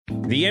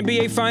The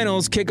NBA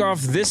Finals kick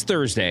off this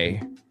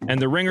Thursday,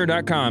 and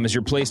TheRinger.com is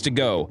your place to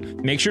go.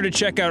 Make sure to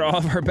check out all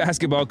of our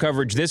basketball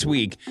coverage this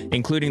week,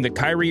 including the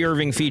Kyrie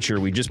Irving feature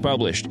we just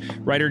published.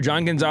 Writer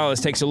John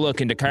Gonzalez takes a look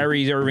into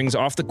Kyrie Irving's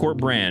off-the-court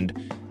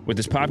brand with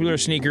his popular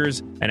sneakers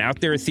and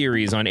out-there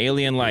theories on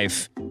alien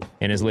life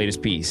in his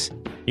latest piece.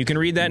 You can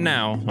read that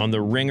now on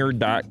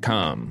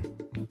TheRinger.com.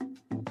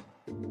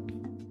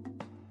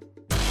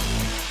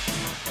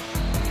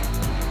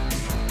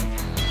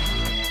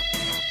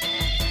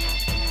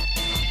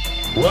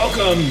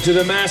 Welcome to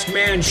the Masked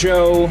Man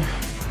Show.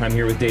 I'm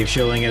here with Dave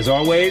Schilling, as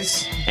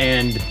always,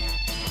 and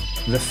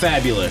the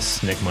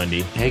fabulous Nick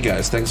Mundy. Hey,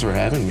 guys. Thanks for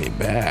having me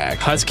back.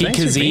 Husky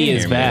Kazee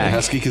is back.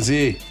 Husky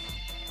Kazee.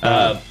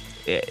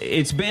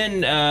 It's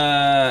been,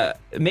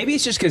 maybe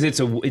it's just because it's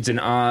an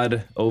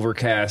odd,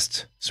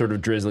 overcast, sort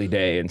of drizzly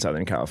day in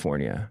Southern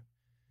California.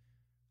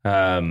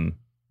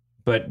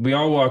 But we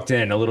all walked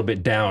in a little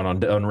bit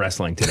down on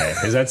wrestling today.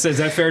 Is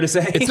that fair to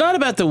say? It's not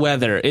about the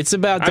weather. It's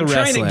about the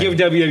wrestling. I'm trying to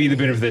give WWE the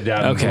benefit of the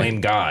doubt and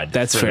blame God.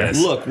 That's fair. This.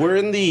 Look, we're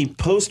in the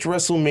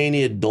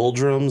post-WrestleMania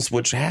doldrums,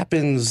 which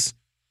happens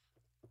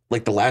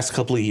like the last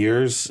couple of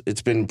years.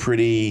 It's been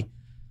pretty...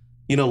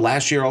 You know,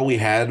 last year all we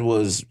had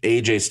was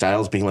AJ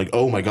Styles being like,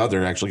 oh my God,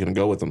 they're actually going to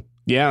go with him.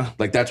 Yeah.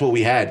 Like, that's what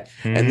we had.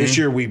 Mm-hmm. And this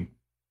year we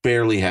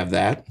barely have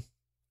that.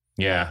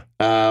 Yeah.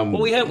 Well,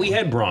 we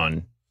had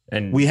Braun.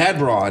 And we had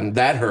Braun.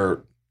 That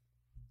hurt.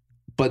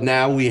 But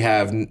now we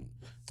have...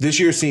 This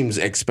year seems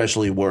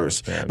especially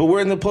worse. Yeah. But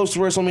we're in the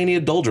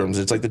post-WrestleMania doldrums.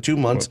 It's like the 2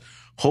 months.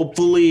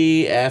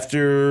 Hopefully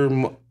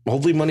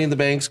Money in the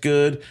Bank's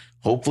good.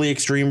 Hopefully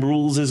Extreme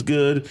Rules is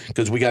good.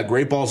 Because we got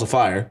Great Balls of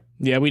Fire.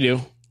 Yeah, we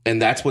do. And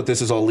that's what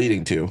this is all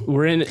leading to.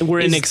 We're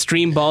in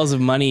Extreme Balls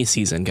of Money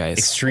season, guys.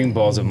 Extreme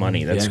Balls of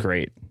Money. That's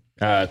great.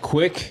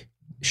 Quick,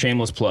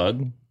 shameless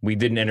plug. We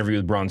did an interview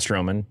with Braun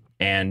Strowman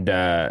and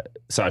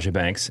Sasha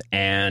Banks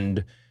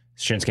and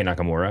Shinsuke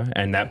Nakamura,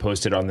 and that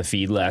posted on the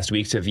feed last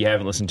week. So if you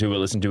haven't listened to it,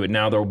 listen to it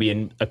now. There will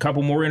be a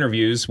couple more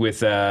interviews with,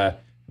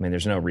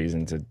 there's no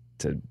reason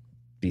to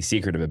be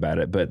secretive about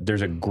it, but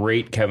there's a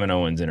great Kevin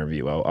Owens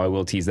interview. I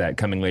will tease that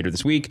coming later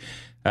this week.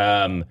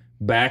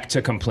 Back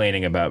to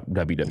complaining about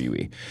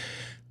WWE.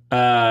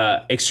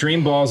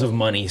 Extreme Balls of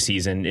Money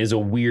season is a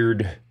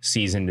weird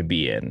season to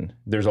be in.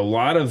 There's a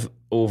lot of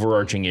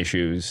overarching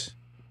issues.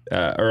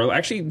 Or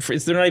actually,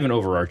 they're not even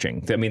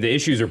overarching. I mean, the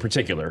issues are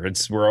particular.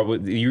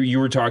 You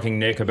were talking,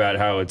 Nick, about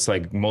how it's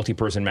like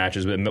multi-person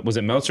matches. Was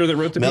it Meltzer that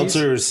wrote the piece?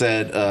 Meltzer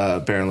said,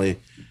 apparently,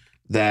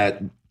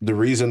 that the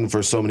reason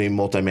for so many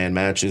multi-man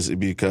matches is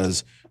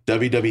because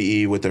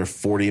WWE, with their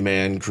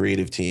 40-man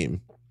creative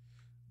team,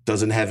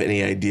 doesn't have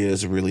any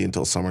ideas really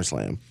until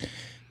SummerSlam.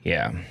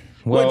 Yeah.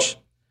 Well, which,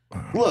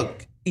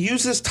 look,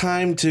 use this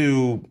time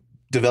to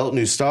develop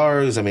new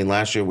stars. I mean,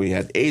 last year we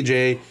had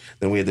AJ,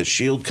 then we had the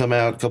Shield come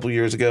out a couple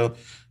years ago,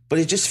 but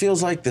it just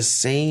feels like the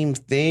same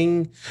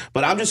thing.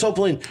 But I'm just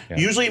hoping,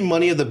 usually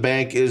Money in the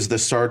Bank is the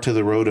start to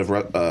the road of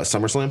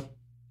SummerSlam.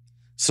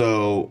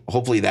 So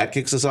hopefully that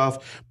kicks us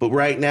off. But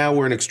right now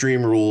we're in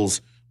Extreme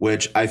Rules,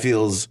 which I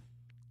feel is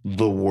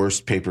the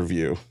worst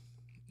pay-per-view.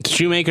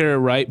 Shoemaker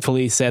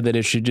rightfully said that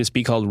it should just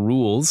be called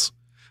Rules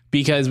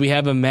because we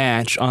have a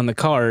match on the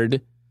card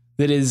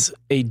that is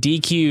a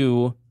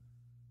DQ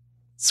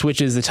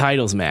switches the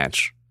titles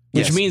match,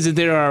 which means that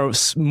there are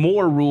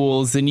more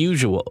rules than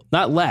usual,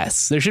 not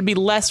less. There should be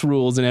less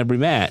rules in every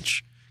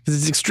match because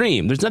it's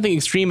extreme. There's nothing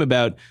extreme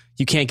about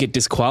you can't get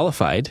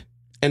disqualified.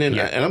 And and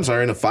I'm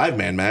sorry, in a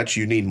 5-man match,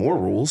 you need more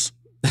rules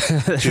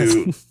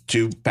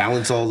to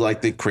balance all like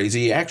the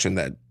crazy action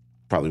that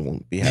probably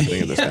won't be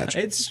happening in this match.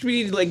 It's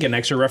really like an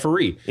extra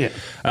referee. Yeah.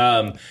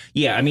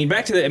 I mean,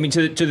 back to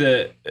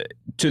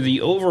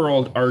the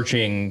overall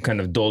arching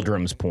kind of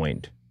doldrums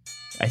point.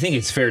 I think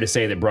it's fair to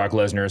say that Brock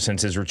Lesnar,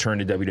 since his return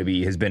to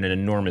WWE, has been an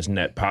enormous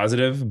net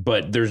positive,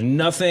 but there's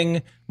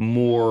nothing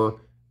more.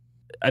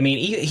 I mean,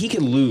 he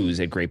could lose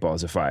at Great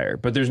Balls of Fire,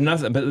 but there's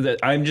nothing. But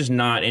I'm just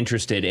not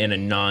interested in a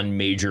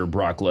non-major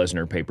Brock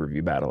Lesnar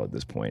pay-per-view battle at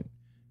this point,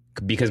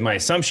 because my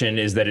assumption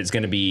is that it's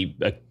going to be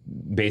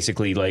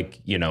basically like,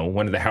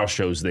 one of the house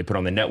shows they put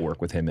on the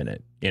network with him in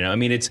it. I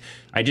mean,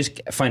 I just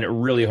find it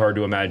really hard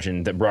to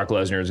imagine that Brock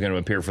Lesnar is going to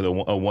appear for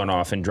a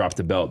one-off and drop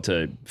the belt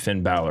to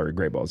Finn Balor at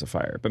Great Balls of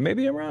Fire. But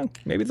maybe I'm wrong.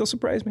 Maybe they'll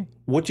surprise me.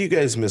 What do you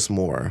guys miss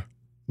more,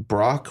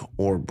 Brock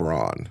or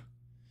Braun?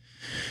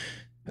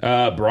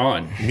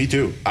 Braun. Me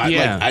too.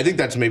 I think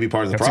that's maybe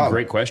part of the problem. That's a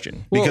great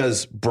question.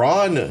 Because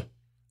Braun,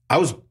 I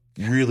was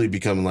really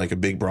becoming like a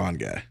big Braun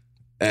guy.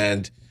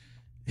 And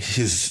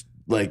his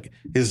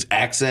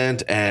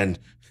accent, and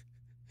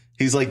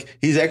he's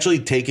actually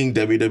taking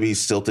WWE's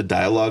stilted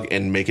dialogue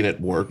and making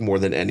it work more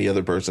than any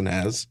other person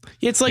has.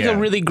 It's like a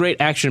really great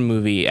action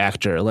movie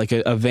actor, like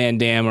a Van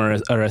Damme or a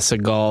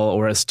Seagal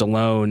or a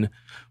Stallone,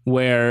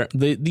 where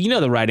the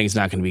writing's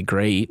not going to be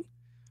great,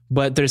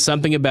 but there's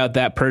something about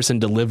that person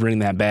delivering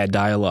that bad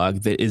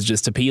dialogue that is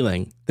just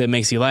appealing, that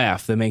makes you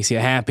laugh, that makes you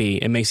happy,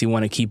 it makes you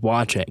want to keep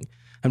watching.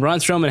 And Braun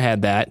Strowman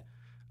had that.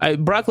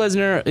 Brock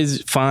Lesnar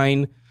is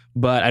fine,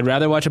 but I'd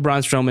rather watch a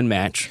Braun Strowman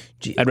match.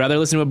 I'd rather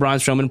listen to a Braun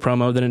Strowman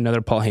promo than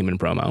another Paul Heyman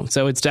promo.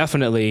 So it's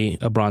definitely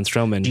a Braun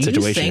Strowman situation.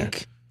 Do you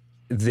think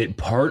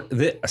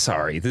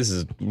this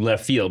is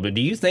left field, but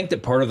do you think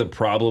that part of the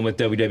problem with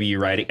WWE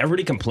writing,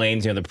 everybody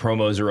complains, the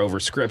promos are over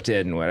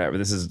scripted and whatever.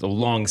 This is a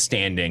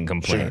long-standing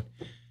complaint.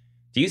 Sure.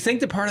 Do you think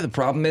that part of the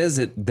problem is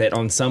that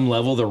on some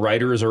level the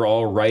writers are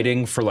all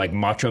writing for like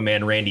Macho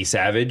Man Randy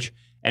Savage,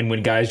 and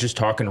when guys just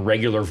talk in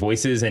regular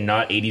voices and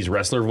not 80s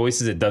wrestler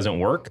voices, it doesn't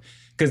work?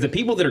 Because the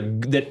people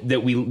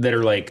that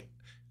are like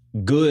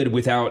good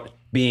without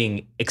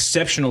being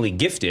exceptionally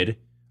gifted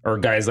are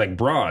guys like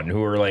Braun,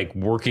 who are like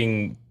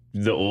working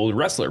the old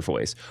wrestler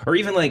voice. Or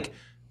even like,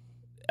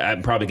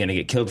 I'm probably going to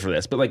get killed for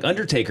this, but like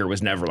Undertaker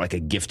was never like a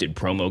gifted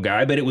promo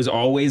guy, but it was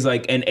always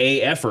like an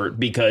A effort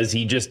because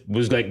he just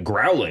was like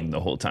growling the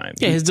whole time.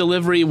 Yeah, his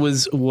delivery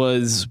was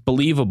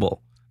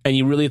believable. And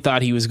you really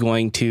thought he was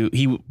going to,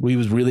 he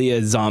was really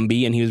a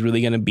zombie and he was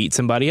really going to beat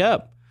somebody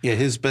up. Yeah,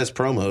 his best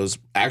promos,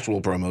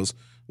 actual promos,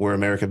 were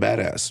American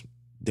Badass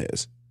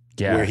days.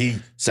 Yeah, where he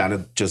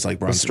sounded just like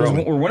Braun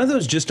Strowman. Or one of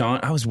those just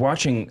on. I was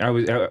watching. I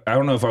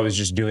don't know if I was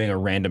just doing a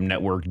random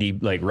network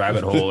deep like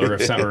rabbit hole, or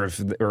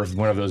if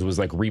one of those was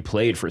like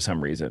replayed for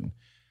some reason.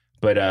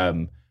 But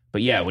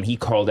yeah, when he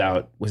called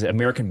out, was it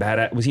American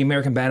Badass? Was he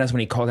American Badass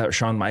when he called out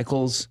Shawn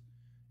Michaels?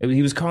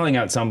 He was calling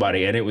out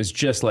somebody, and it was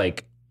just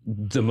like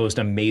the most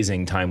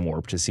amazing time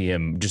warp to see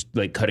him just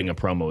like cutting a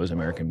promo as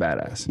American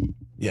Badass.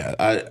 Yeah,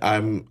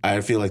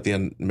 I feel like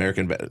the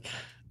American Badass.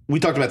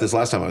 We talked about this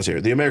last time I was here.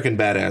 The American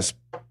Badass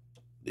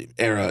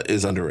era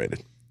is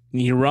underrated.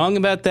 You're wrong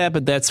about that,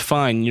 but that's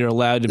fine. You're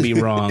allowed to be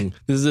wrong.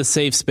 This is a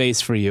safe space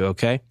for you,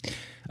 okay?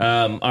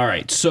 All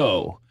right,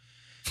 so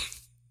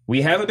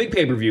we have a big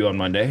pay-per-view on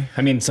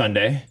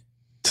Sunday.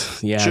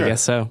 Yeah, sure. I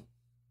guess so.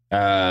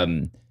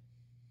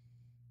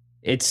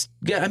 It's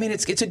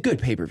a good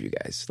pay-per-view,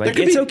 guys. Like,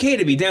 it's okay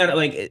to be down.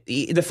 Like,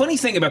 the funny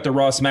thing about the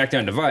Raw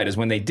SmackDown divide is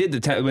when they did the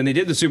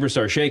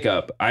Superstar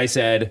shakeup, I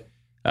said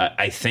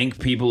I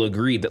think people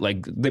agreed that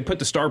like they put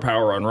the star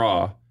power on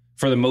Raw.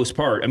 For the most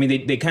part, I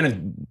mean, they kind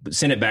of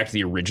sent it back to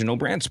the original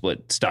brand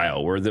split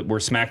style, where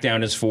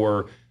SmackDown is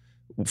for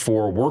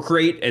work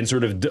rate and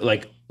sort of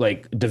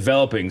like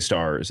developing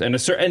stars, and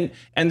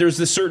there's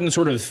this certain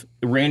sort of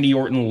Randy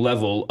Orton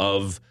level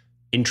of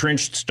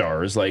entrenched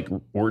stars like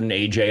Orton,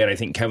 AJ, and I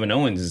think Kevin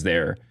Owens is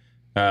there,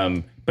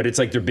 but it's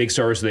like they're big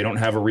stars, so they don't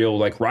have a real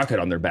like rocket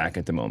on their back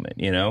at the moment,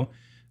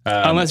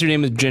 unless your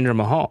name is Jinder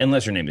Mahal.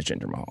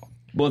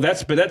 Well,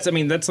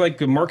 that's like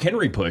a Mark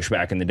Henry push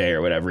back in the day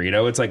or whatever,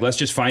 It's like, let's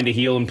just find a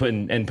heel and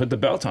put the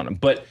belt on him.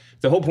 But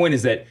the whole point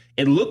is that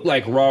it looked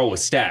like Raw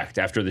was stacked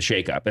after the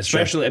shakeup,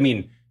 especially,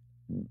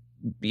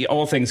 sure.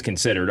 All things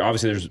considered,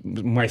 obviously there's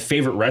my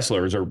favorite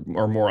wrestlers are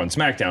more on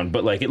SmackDown,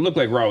 but like it looked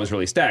like Raw was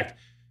really stacked.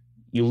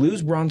 You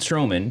lose Braun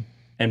Strowman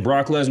and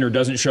Brock Lesnar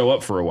doesn't show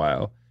up for a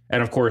while.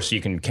 And of course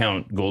you can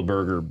count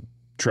Goldberg or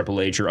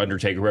Triple H or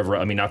Undertaker,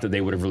 whoever. Not that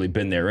they would have really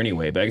been there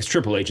anyway, but I guess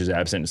Triple H's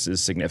absence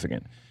is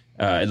significant.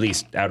 At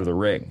least out of the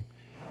ring.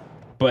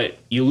 But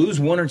you lose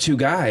one or two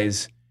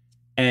guys,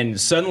 and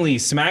suddenly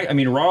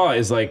Raw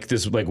is like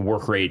this like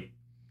work rate,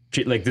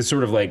 like this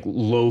sort of like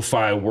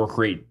lo-fi work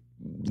rate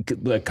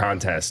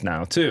contest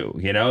now too.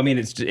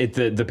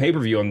 The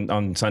pay-per-view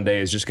on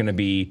Sunday is just going to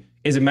be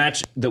a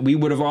match that we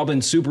would have all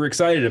been super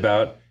excited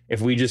about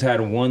if we just had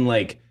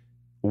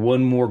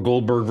one more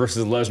Goldberg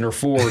versus Lesnar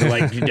 4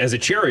 like as a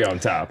cherry on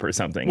top or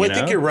something. Well, I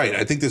think you're right.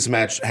 I think this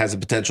match has the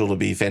potential to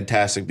be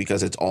fantastic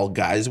because it's all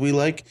guys we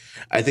like.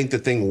 I think the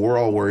thing we're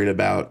all worried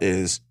about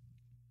is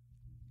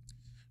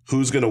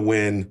who's going to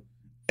win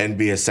and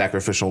be a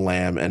sacrificial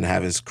lamb and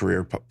have his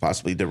career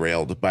possibly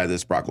derailed by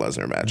this Brock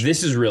Lesnar match.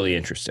 This is really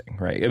interesting,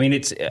 right?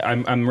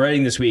 I'm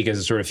writing this week as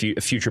a sort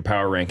of future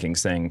power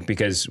rankings thing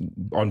because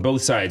on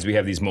both sides we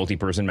have these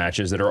multi-person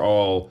matches that are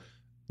all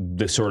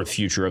the sort of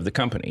future of the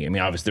company.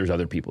 Obviously there's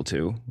other people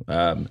too.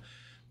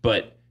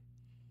 But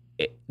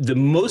the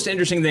most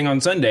interesting thing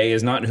on Sunday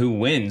is not who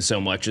wins so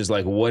much as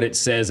like what it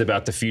says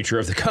about the future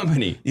of the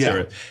company. Yeah. Sort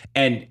of.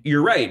 And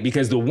you're right,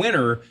 because the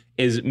winner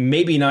is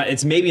maybe not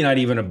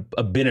even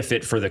a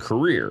benefit for the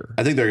career.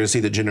 I think they're going to see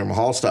the Jinder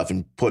Mahal stuff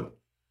and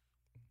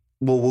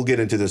we'll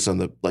get into this on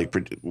the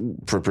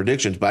for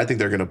predictions, but I think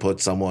they're going to put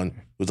someone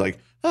who's like,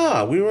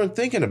 we weren't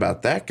thinking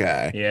about that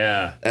guy.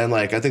 Yeah. And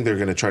like, I think they're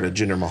going to try to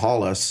Jinder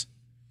Mahal us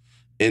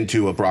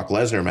into a Brock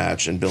Lesnar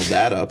match and build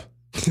that up.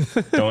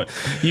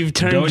 You've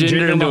turned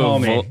Jinder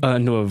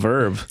into a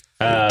verb.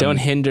 Don't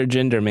hinder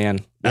Jinder,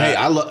 man. Hey,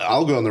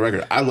 I'll go on the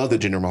record. I love the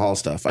Jinder Mahal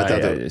stuff. I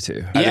thought that did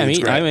too.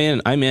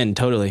 I'm in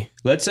totally.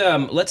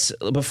 Let's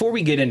before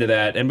we get into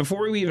that, and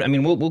before we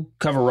even, we'll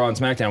cover Raw and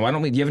SmackDown. Why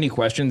don't we? Do you have any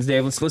questions,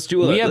 Dave? Let's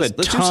do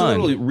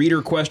some little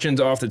reader questions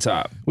off the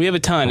top. We have a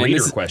ton.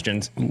 Reader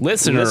questions,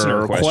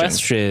 listener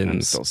questions.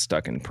 I'm still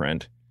stuck in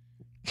print.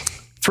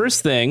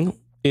 First thing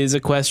is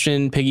a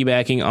question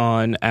piggybacking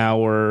on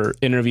our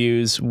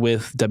interviews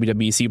with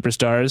WWE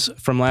superstars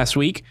from last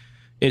week.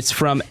 It's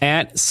from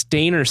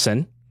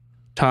 @Stainerson,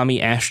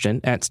 Tommy Ashton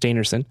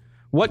 @Stainerson.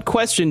 What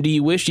question do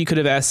you wish you could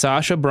have asked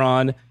Sasha,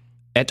 Braun,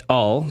 et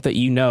al. That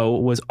you know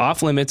was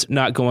off limits,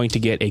 not going to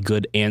get a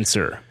good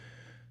answer?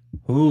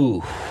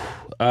 Ooh.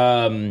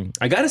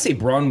 I gotta say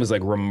Braun was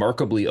like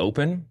remarkably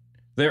open.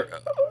 There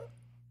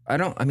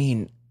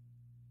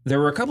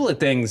were a couple of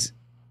things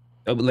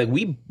like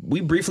we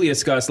briefly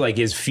discussed like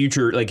his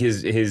future, like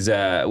his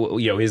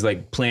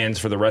like plans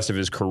for the rest of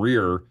his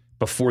career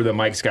before the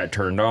mics got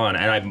turned on.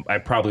 And I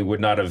probably would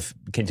not have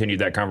continued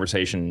that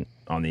conversation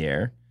on the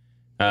air.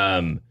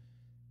 But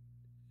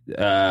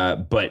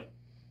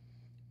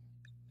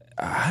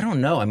I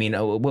don't know. I mean,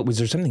 what was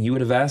there something you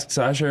would have asked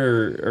Sasha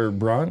or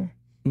Braun?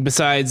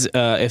 Besides,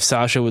 if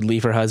Sasha would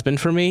leave her husband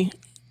for me?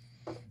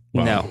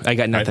 Well, no, I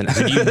got nothing.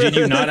 Did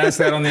you not ask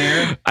that on the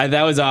air?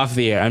 That was off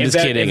the air. I'm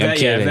kidding.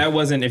 If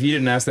you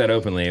didn't ask that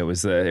openly, it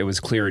was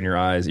clear in your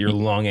eyes, your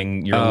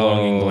longing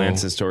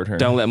glances toward her.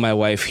 Don't let my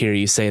wife hear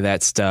you say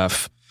that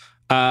stuff.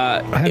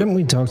 Hadn't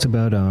we talked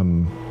about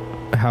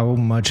how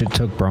much it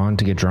took Braun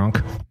to get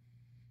drunk?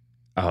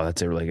 Oh,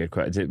 that's a really good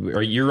question.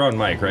 You're on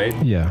mic, right?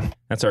 Yeah.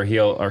 That's our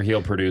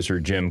heel producer,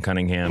 Jim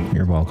Cunningham.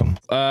 You're welcome.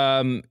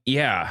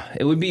 Yeah,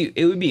 it would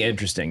be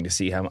interesting to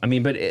see how. I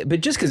mean, but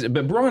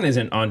Braun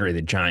isn't Andre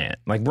the Giant.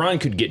 Like Braun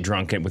could get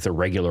drunk with a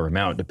regular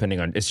amount, depending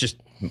on. It's just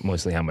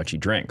mostly how much he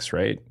drinks,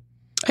 right?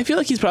 I feel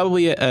like he's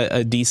probably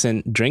a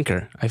decent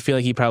drinker. I feel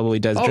like he probably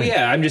does. Oh drink.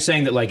 Yeah, I'm just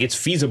saying that like it's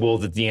feasible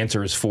that the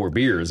answer is 4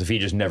 beers if he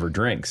just never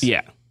drinks.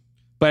 Yeah,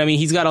 but I mean,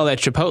 he's got all that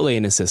Chipotle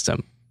in his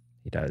system.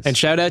 He does. And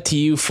shout out to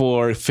you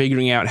for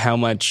figuring out how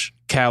much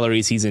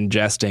calories he's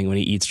ingesting when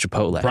he eats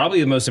Chipotle.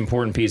 Probably the most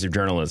important piece of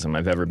journalism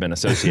I've ever been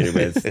associated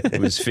with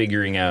was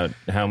figuring out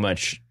how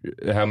many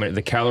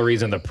the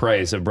calories and the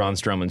price of Braun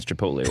Strowman's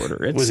Chipotle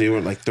order. Was he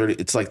like 30?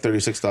 It's like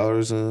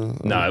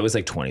 $36. No, it was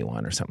like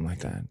 21 or something like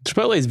that.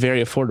 Chipotle is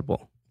very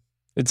affordable.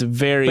 It's a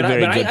very good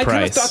price. I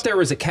kind of thought there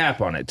was a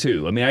cap on it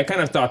too. I mean, I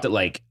kind of thought that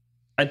like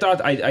I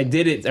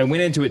did it. I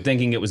went into it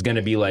thinking it was going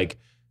to be like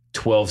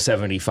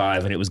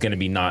 $12.75 and it was going to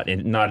be not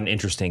an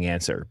interesting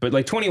answer, but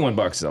like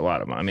 $21 is a lot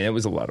of money. I mean, it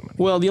was a lot of money.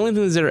 Well, the only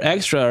things that are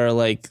extra are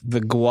like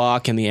the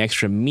guac and the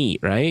extra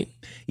meat, right?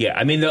 Yeah,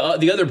 I mean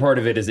the other part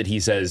of it is that he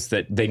says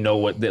that they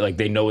know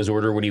they know his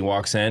order when he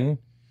walks in.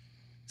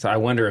 So I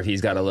wonder if he's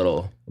got a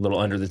little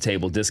under the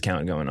table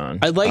discount going on.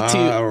 I'd like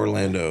to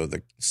Orlando,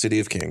 the city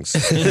of kings.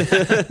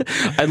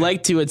 I'd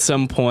like to at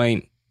some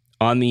point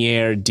on the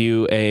air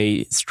do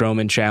a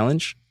Strowman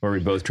challenge. Where we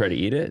both try to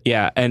eat it?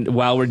 Yeah, and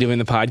while we're doing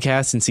the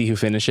podcast and see who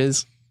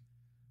finishes.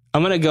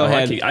 I'm going to go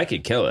ahead. I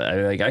could kill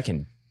it. I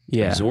can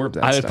absorb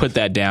that I would stuff. Put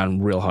that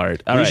down real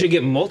hard. We should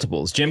get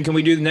multiples. Jim, can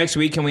we do next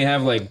week? Can we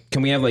have like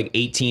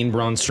 18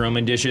 Braun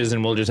Strowman dishes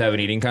and we'll just have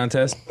an eating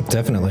contest?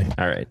 Definitely.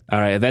 All right.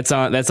 That's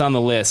on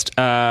the list.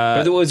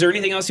 Was there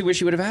anything else you wish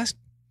you would have asked?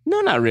 No,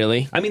 not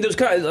really. I mean,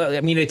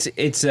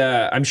 it's.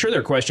 I'm sure there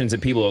are questions that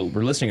people who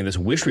are listening to this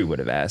wish we would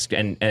have asked,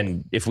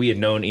 and if we had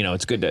known,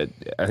 it's good to.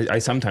 I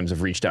sometimes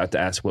have reached out to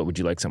ask, what would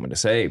you like someone to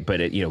say,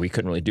 but we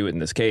couldn't really do it in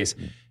this case.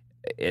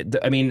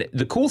 I mean,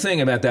 the cool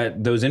thing about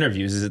those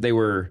interviews is that they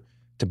were,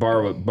 to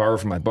borrow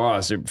from my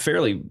boss, they're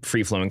fairly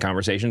free flowing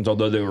conversations,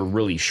 although they were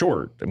really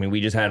short. I mean,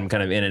 we just had them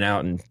kind of in and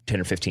out in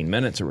 10 or 15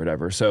 minutes or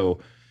whatever. So,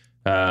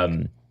 we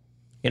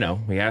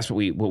asked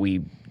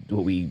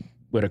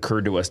what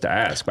occurred to us to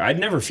ask, but I'd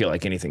never feel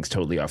like anything's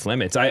totally off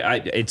limits.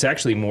 It's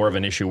actually more of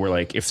an issue where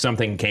like if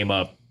something came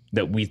up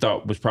that we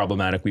thought was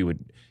problematic, we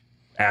would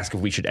ask if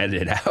we should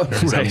edit it out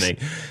or something.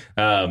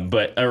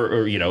 But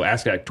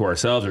ask that to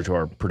ourselves or to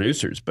our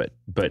producers. But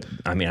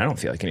I mean, I don't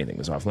feel like anything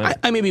was off limits.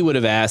 I maybe would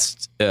have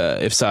asked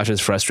if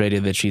Sasha's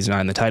frustrated that she's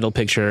not in the title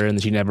picture and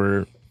that she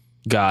never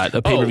got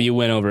a pay-per-view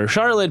win over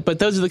Charlotte, but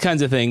those are the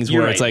kinds of things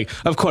where it's like,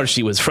 of course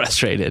she was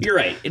frustrated. You're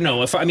right.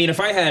 If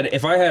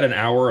I had an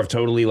hour of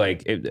totally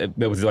like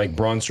with like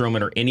Braun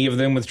Strowman or any of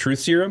them with Truth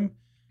Serum,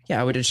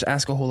 I would just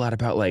ask a whole lot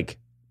about like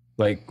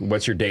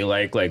what's your day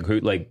like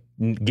who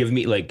give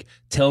me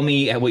tell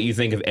me what you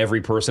think of every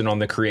person on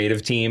the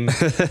creative team.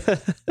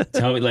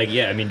 Tell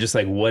me just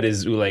what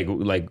is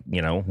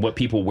what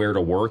people wear to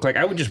work. Like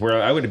I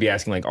would be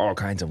asking like all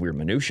kinds of weird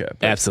minutia.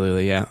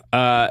 Absolutely, yeah.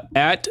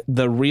 At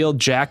the Real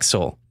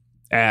Jaxel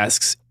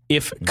asks,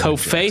 if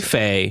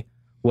Kofefe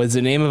was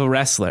the name of a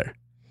wrestler,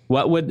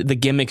 what would the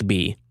gimmick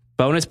be?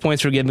 Bonus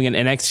points for giving an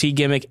NXT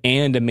gimmick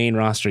and a main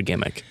roster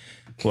gimmick.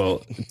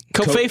 Well,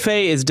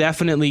 Kofefe is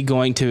definitely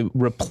going to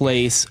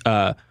replace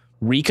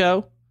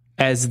Rico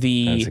as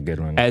the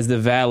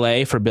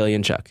valet for Billy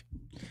and Chuck.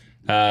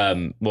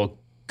 Well,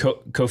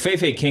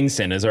 Kofefe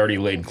Kingston has already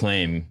laid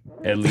claim,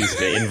 at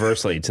least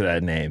inversely, to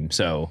that name.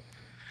 So,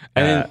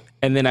 and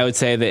then I would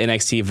say the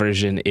NXT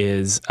version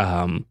is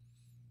No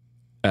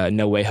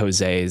Way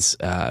Jose's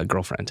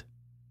girlfriend.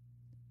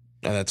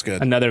 Oh, that's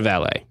good. Another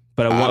valet,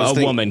 but a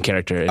woman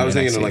character. I was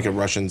thinking NXT. of like a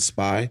Russian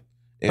spy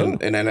in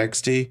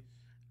NXT,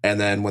 and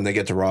then when they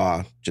get to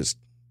Raw, just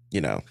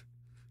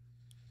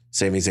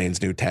Sami Zayn's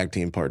new tag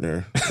team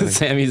partner.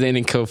 Sami Zayn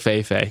and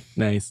Kofefe.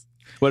 Nice.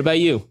 What about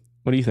you?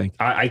 What do you think?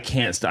 I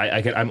can't.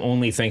 I'm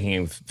only thinking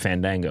of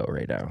Fandango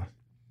right now.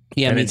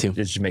 Yeah, and me too. It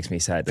just makes me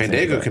sad.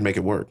 Fandango can make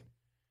it work.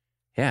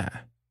 Yeah.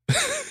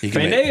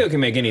 Fandango can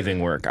make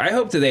anything work. I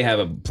hope that they have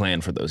a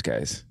plan for those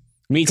guys.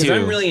 Me too.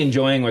 I'm really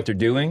enjoying what they're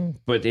doing,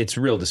 but it's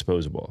real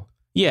disposable.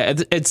 Yeah,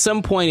 at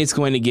some point it's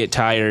going to get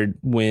tired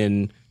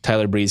when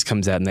Tyler Breeze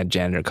comes out in that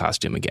janitor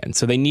costume again.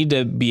 So they need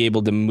to be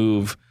able to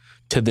move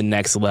to the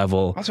next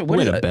level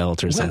with a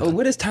belt or something.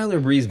 What has Tyler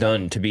Breeze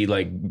done to be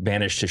like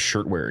banished to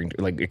shirt wearing,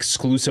 like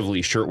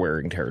exclusively shirt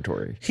wearing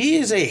territory? He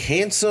is a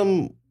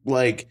handsome,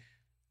 like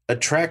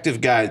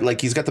attractive guy. Like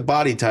he's got the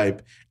body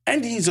type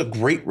and he's a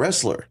great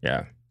wrestler.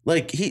 Yeah.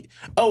 Like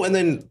and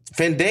then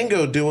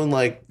Fandango doing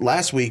like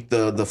last week,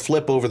 the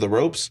flip over the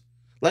ropes.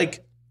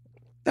 Like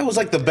that was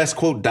like the best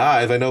quote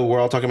dive. I know we're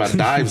all talking about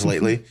dives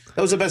lately.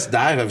 That was the best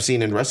dive I've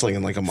seen in wrestling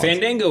in like a month.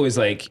 Fandango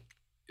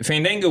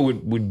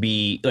would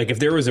be like, if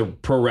there was a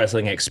pro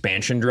wrestling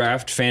expansion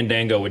draft,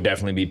 Fandango would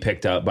definitely be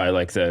picked up by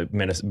like the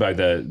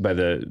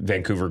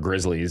Vancouver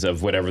Grizzlies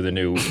of whatever the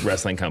new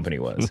wrestling company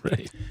was.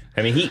 Right.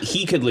 I mean,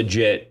 he could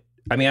legit.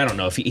 I mean, I don't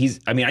know if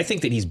he's. I mean, I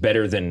think that he's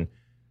better than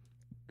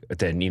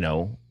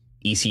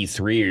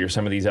EC3 or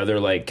some of these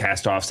other like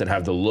cast offs that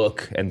have the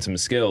look and some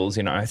skills.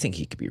 I think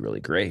he could be really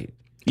great.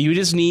 You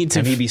just need to.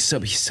 And he'd be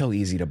so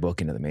easy to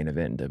book into the main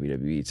event in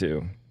WWE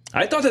too.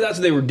 I thought that's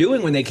what they were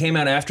doing when they came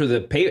out after the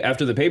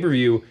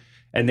pay-per-view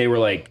and they were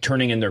like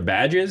turning in their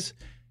badges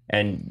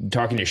and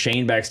talking to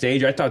Shane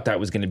backstage. I thought that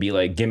was going to be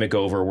like gimmick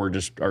over. We're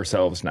just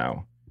ourselves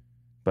now.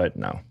 But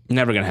no.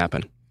 Never going to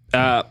happen.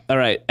 All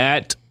right.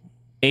 At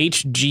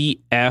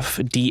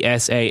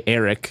HGFDSA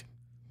Eric,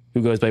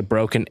 who goes by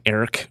Broken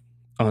Eric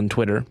on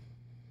Twitter,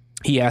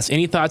 he asks,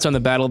 any thoughts on the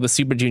Battle of the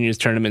Super Juniors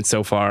tournament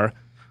so far?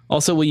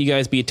 Also, will you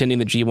guys be attending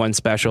the G1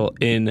 special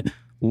in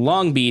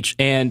Long Beach?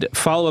 And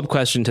follow-up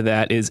question to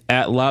that is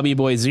at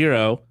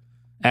LobbyBoy0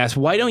 asks,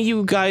 why don't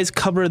you guys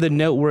cover the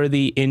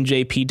noteworthy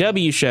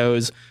NJPW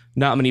shows?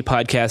 Not many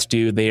podcasts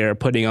do. They are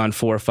putting on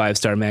 4 or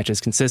 5-star matches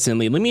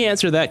consistently. Let me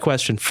answer that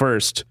question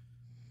first.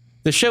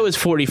 The show is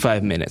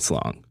 45 minutes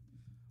long.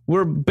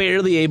 We're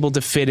barely able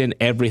to fit in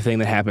everything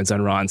that happens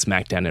on Raw and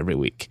SmackDown every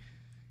week.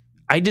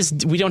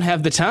 We don't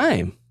have the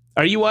time.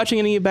 Are you watching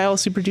any of Battle of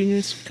Super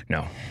Juniors?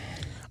 No.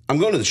 I'm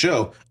going to the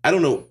show. I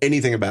don't know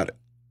anything about it.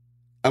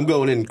 I'm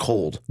going in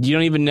cold. You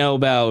don't even know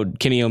about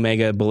Kenny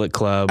Omega, Bullet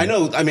Club. I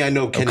know Kenny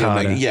Okada.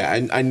 Omega.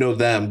 Yeah, I know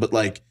them. But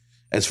like,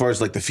 as far as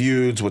like the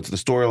feuds, what's the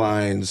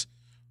storylines,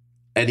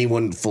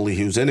 anyone fully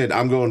who's in it,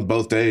 I'm going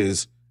both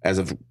days as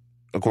of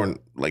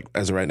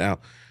right now.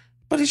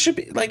 But it should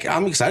be like,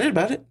 I'm excited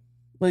about it.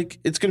 Like,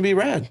 it's going to be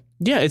rad.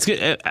 Yeah, it's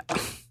good.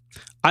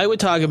 I would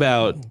talk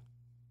about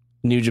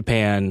New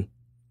Japan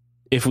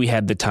if we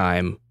had the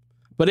time.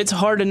 But it's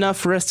hard enough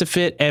for us to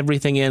fit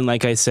everything in,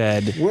 like I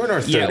said. We're in our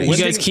 30s. Yeah, you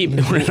guys keep...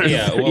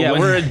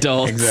 we're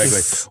adults.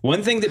 Exactly.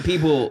 One thing that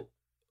people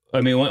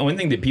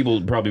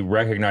probably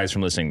recognize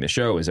from listening to the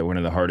show is that one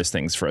of the hardest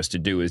things for us to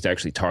do is to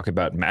actually talk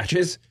about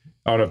matches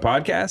on a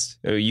podcast.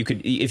 You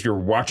could, if you're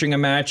watching a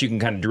match, you can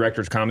kind of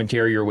director's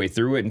commentary your way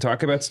through it and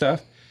talk about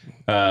stuff.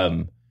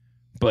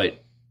 But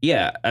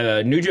yeah,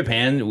 New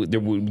Japan, there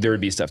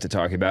would be stuff to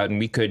talk about, and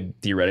we could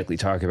theoretically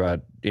talk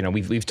about,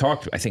 we've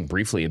talked, I think,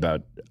 briefly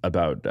about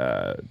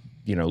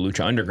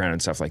Lucha Underground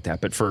and stuff like that.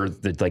 But for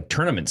the like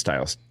tournament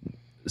style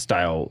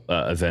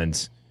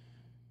events,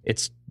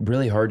 it's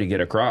really hard to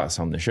get across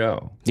on the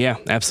show. Yeah,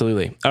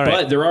 absolutely. All right.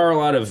 But there are a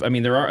lot of,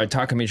 there are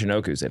Taka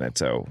Michinoku's in it,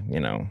 so,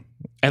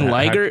 And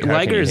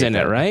Liger's in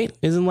it, right?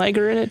 Isn't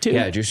Liger in it too?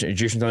 Yeah,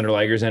 Jushin Thunder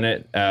Liger's in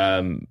it.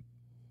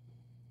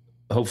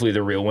 Hopefully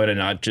the real one, and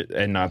not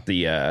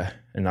the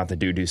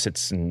dude who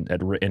sits in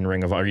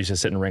Ring of Honor. Used to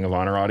sit in Ring of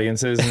Honor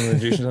audiences in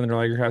the Jushin Thunder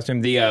Liger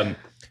costume. The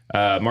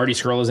Marty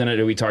Scurll is in it,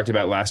 who we talked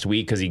about last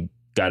week because he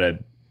got a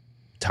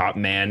Top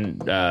Man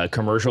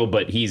commercial,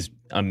 but he's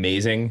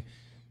amazing.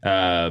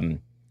 Ricochet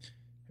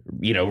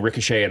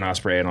and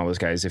Ospreay and all those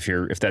guys. If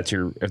that's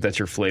your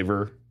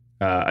flavor.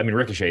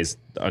 Ricochet is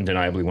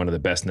undeniably one of the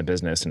best in the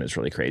business, and it's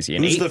really crazy.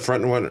 And who's the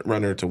front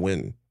runner to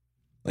win?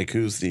 Like,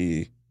 who's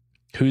the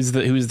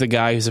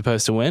guy who's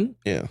supposed to win?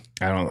 Yeah,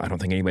 I don't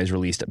think anybody's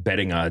released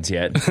betting odds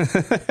yet.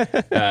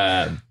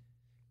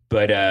 But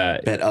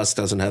Bet Us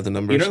doesn't have the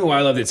numbers. You know who I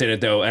love that's in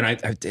it though, and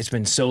it's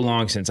been so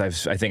long since I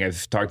think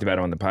I've talked about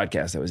it on the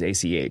podcast. That was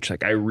ACH.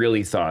 Like, I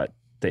really thought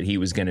that he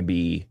was going to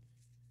be,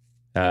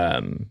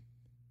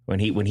 when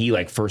he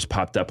like first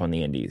popped up on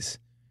the Indies.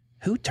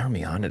 Who turned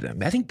me on to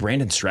them? I think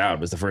Brandon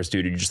Stroud was the first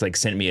dude who just like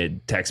sent me a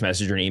text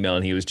message or an email,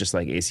 and he was just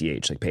like,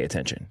 ACH, like, pay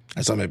attention.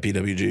 I saw him at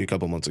PWG a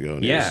couple months ago.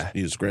 And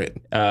he was great.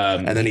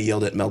 And then he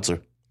yelled at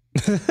Meltzer.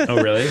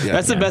 Oh, really? Yeah.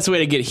 That's the best way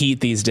to get heat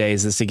these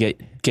days, is to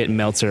get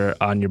Meltzer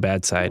on your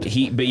bad side. ACH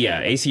should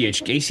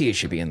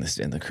be in the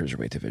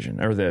cruiserweight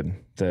division, or the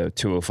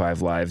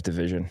 205 Live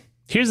division.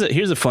 Here's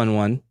a fun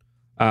one.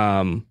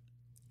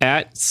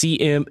 At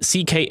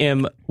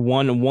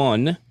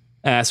CKM11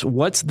 asks,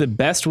 what's the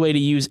best way to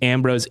use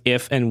Ambrose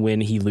if and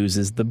when he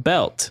loses the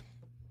belt?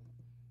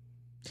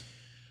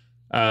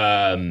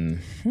 All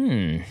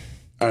right.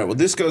 Well,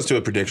 this goes to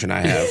a prediction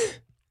I have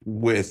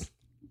with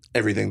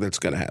everything that's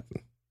going to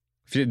happen.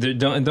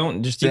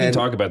 Don't just, you can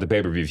talk about the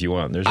pay-per-view if you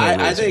want. There's no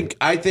I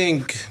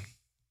think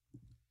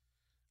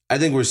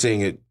we're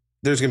seeing it.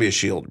 There's going to be a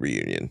Shield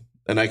reunion,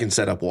 and I can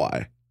set up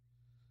why.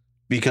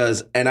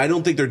 because, and I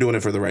don't think they're doing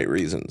it for the right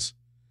reasons,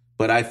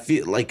 but I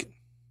feel like,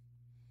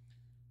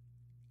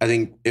 I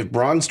think if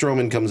Braun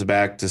Strowman comes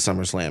back to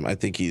SummerSlam, I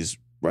think he's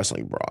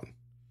wrestling Braun.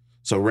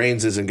 So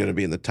Reigns isn't going to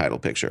be in the title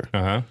picture.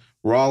 Uh-huh.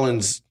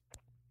 Rollins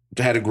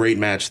had a great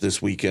match this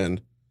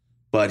weekend,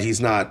 but he's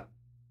not,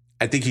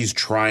 I think he's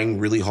trying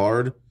really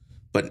hard,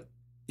 but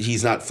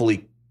he's not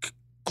fully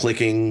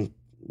clicking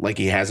like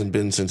he hasn't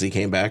been since he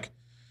came back.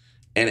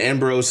 And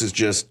Ambrose is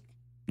just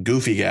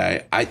goofy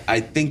guy. I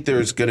think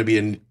there's going to be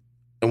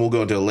and we'll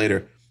go into it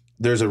later,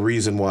 there's a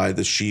reason why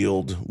the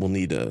Shield will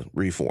need to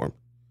reform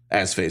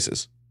as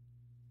faces.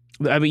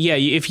 I mean, yeah,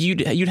 if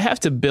you'd have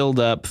to build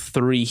up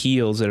 3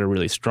 heels that are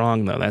really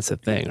strong, though. That's the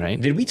thing, right?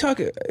 Did we talk?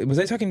 Was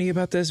I talking to you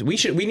about this? We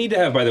need to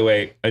have, by the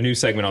way, a new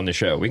segment on the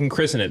show. We can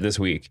christen it this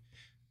week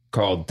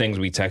called "Things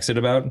We Texted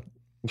About,"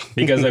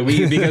 because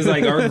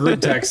like our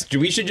group text,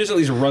 we should just at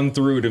least run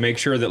through to make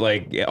sure that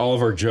like all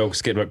of our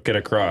jokes get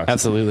across.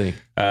 Absolutely.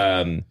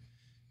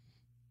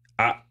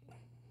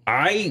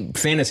 I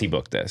fantasy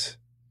booked this.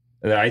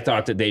 That I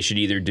thought that they should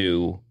either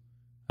do,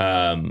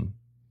 that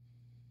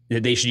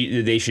they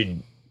should they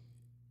should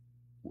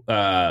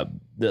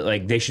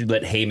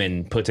let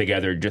Heyman put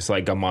together just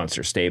like a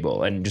monster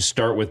stable and just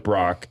start with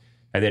Brock.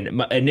 And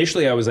then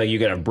initially I was like, you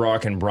got to have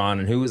Brock and Braun,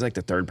 and who was like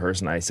the third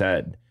person I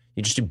said?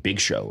 You just do Big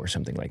Show or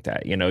something like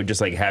that, you know, just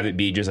like have it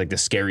be just like the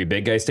scary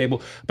big guy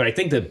stable. But I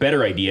think the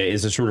better idea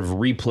is to sort of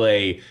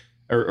replay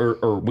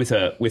or with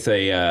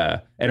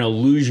an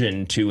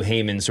allusion to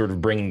Heyman sort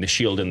of bringing the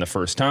Shield in the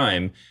first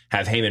time,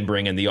 have Heyman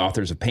bring in the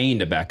Authors of Pain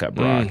to back up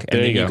Brock,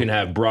 and then you can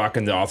have Brock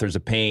and the Authors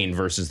of Pain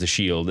versus the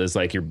Shield as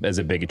like as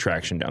a big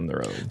attraction down the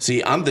road.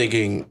 See, I'm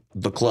thinking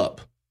the Club.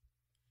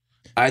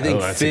 I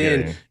think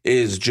Finn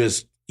is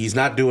just, he's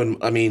not doing.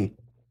 I mean,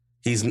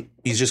 he's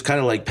just kind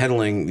of like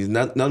peddling.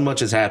 Not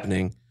much is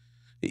happening.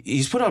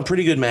 He's put on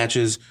pretty good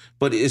matches,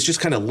 but it's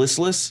just kind of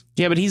listless.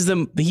 Yeah, but he's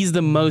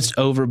the most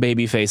over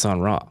babyface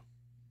on Raw.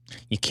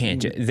 You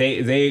can't.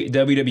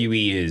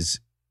 WWE is,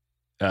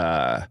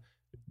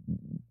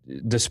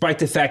 despite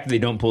the fact that they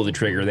don't pull the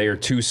trigger, they are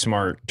too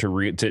smart to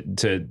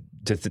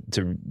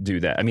do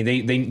that. I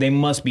mean, they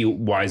must be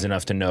wise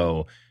enough to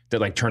know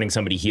that like turning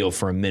somebody heel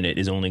for a minute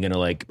is only going to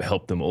like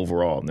help them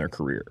overall in their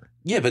career.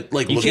 Yeah, but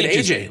like look at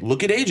AJ.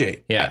 Look at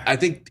AJ. Yeah, I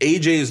think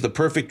AJ is the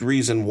perfect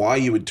reason why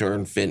you would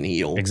turn Finn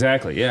heel.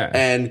 Exactly. Yeah,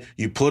 and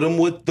you put him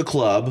with the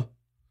Club,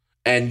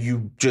 and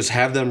you just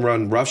have them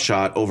run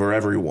roughshod over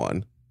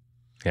everyone.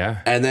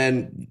 Yeah. And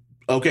then,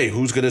 okay,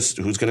 who's gonna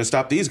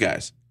stop these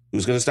guys?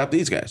 Who's gonna stop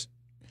these guys?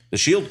 The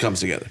Shield comes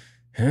together.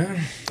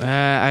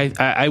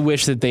 I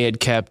wish that they had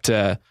kept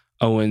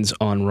Owens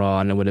on Raw,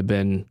 and it would have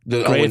been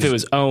great if it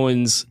was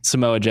Owens,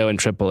 Samoa Joe, and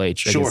Triple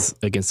H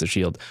against the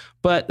Shield.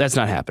 But that's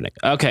not happening.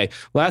 Okay,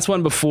 last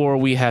one before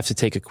we have to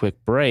take a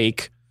quick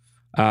break.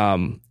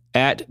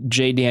 At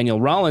J.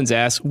 Daniel Rollins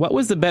asks, what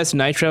was the best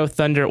Nitro,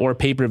 Thunder, or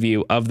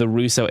pay-per-view of the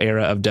Russo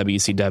era of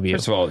WCW?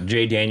 First of all,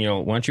 J.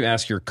 Daniel, why don't you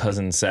ask your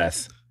cousin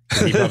Seth?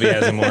 He probably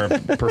has a more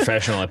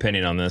professional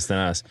opinion on this than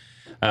us.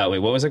 Wait,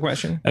 what was the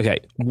question? Okay.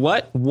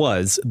 What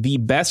was the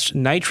best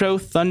Nitro,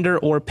 Thunder,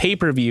 or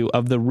pay-per-view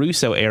of the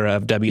Russo era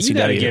of WCW? You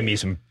gotta give me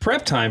some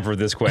prep time for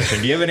this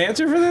question. Do you have an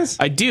answer for this?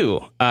 I do.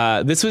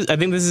 I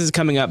think this is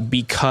coming up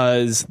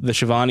because the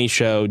Shivani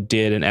Show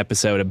did an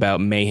episode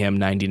about Mayhem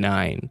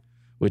 99,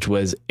 which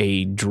was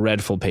a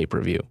dreadful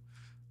pay-per-view.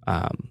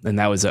 And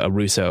that was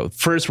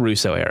first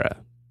Russo era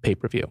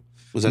pay-per-view.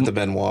 Was that the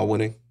Benoit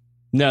winning?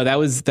 No, that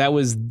was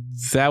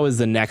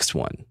the next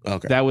one.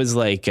 Okay. That was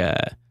like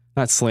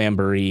not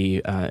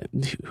Slamboree.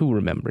 Who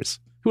remembers?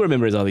 Who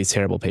remembers all these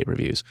terrible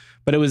pay-per-views?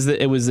 But it was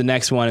the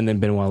next one, and then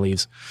Benoit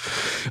leaves.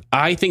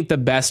 I think the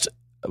best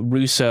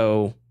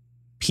Russo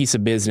piece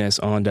of business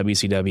on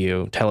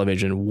WCW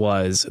television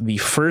was the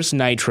first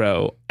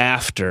Nitro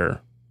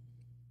after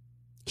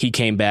he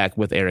came back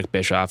with Eric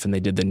Bischoff and they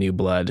did the New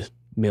Blood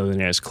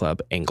Millionaires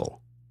Club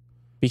angle.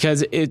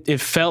 Because it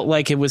felt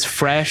like it was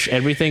fresh.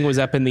 Everything was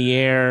up in the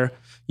air.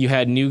 You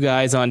had new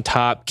guys on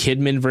top.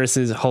 Kidman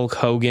versus Hulk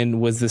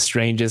Hogan was the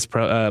strangest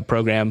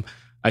program,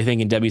 I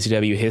think, in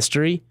WCW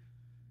history.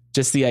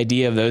 Just the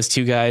idea of those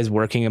two guys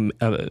working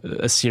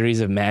a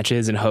series of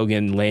matches and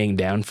Hogan laying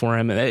down for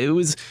him. It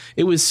was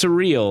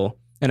surreal.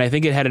 And I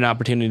think it had an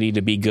opportunity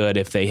to be good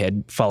if they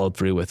had followed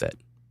through with it.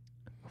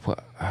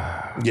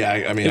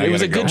 Yeah, I mean, it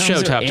was a good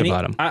show, top to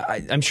bottom.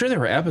 I'm sure there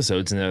were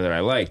episodes in there that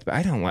I liked, but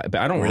I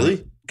don't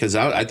really, because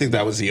I think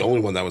that was the only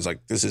one that was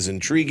like, this is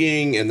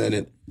intriguing, and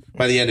then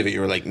by the end of it,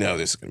 you were like, no,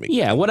 this is gonna be.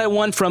 Yeah, what I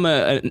want from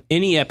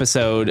any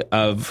episode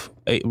of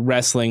free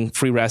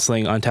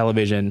wrestling on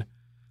television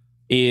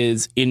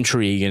is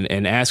intrigue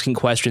and asking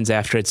questions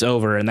after it's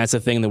over, and that's a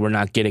thing that we're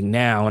not getting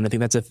now, and I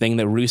think that's a thing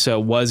that Russo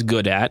was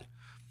good at.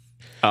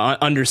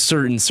 Under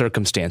certain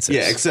circumstances.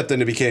 Yeah, except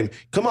then it became,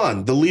 come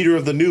on, the leader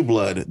of the New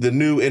Blood, the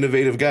new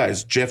innovative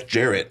guys, Jeff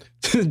Jarrett.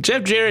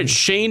 Jeff Jarrett,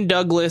 Shane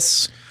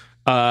Douglas.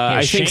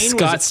 I think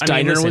Scott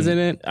Steiner was in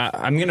it.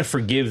 I'm going to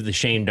forgive the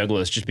Shane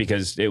Douglas just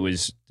because it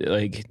was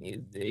like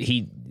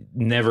he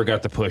never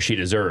got the push he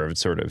deserved,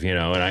 sort of, you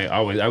know, and I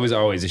was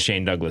always a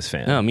Shane Douglas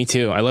fan. Oh, me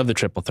too. I love the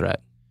triple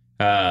threat.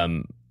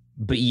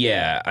 But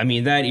yeah, I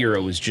mean, that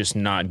era was just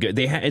not good.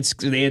 They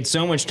had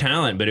so much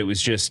talent, but it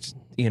was just,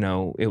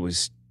 it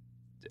was,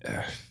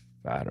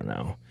 I don't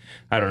know.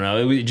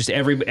 It was just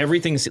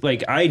everything's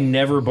like, I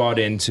never bought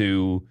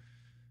into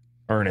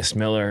Ernest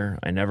Miller.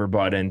 I never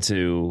bought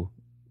into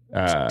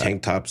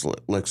Tank Tops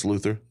Lex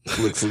Luger.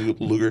 He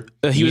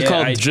was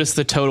called just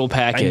the total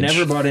package. I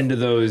never bought into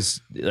those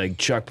like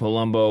Chuck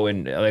Palumbo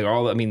and like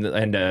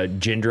and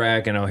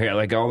Jindrak and O'Hara,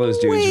 like all those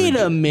dudes. Wait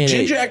a minute.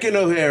 Jindrak and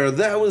O'Hara,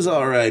 that was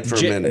all right for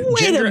a minute.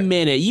 Wait a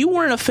minute. You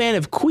weren't a fan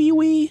of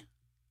Kwee-Wee?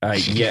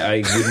 Yeah, I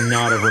would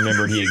not have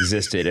remembered he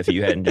existed if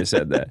you hadn't just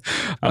said that.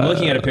 I'm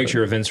looking at a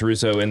picture of Vince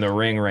Russo in the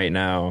ring right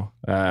now.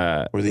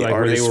 Where they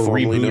were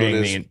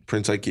rebooting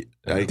Prince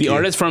Ikea. The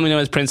artist formerly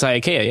known as Prince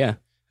Ikea, yeah.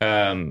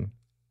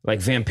 Like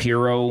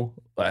Vampiro.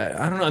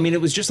 I don't know. I mean,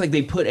 it was just like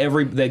they put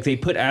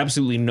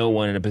absolutely no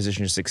one in a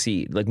position to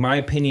succeed. Like my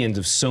opinions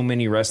of so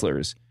many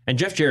wrestlers, and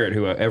Jeff Jarrett,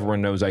 who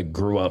everyone knows I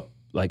grew up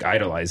like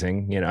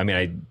idolizing. I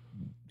mean,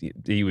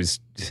 he was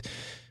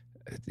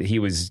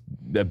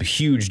a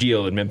huge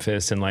deal in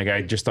Memphis, and like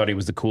I just thought he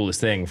was the coolest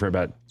thing for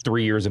about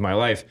 3 years of my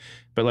life.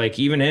 But like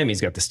even him,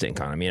 he's got the stink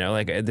on him.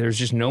 Like there's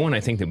just no one I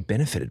think that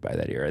benefited by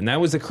that era, and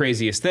that was the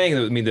craziest thing.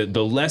 I mean,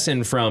 the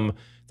lesson from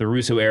the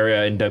Russo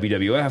era in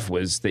WWF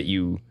was that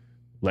you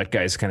let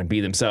guys kind of be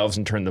themselves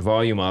and turn the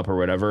volume up or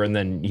whatever. And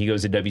then he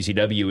goes to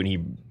WCW and he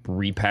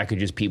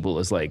repackages people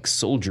as like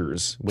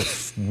soldiers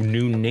with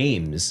new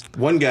names.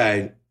 One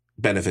guy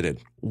benefited.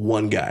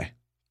 One guy,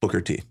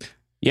 Booker T.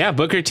 Yeah,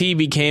 Booker T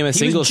became a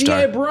single star.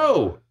 G.I.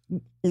 Bro.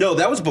 No,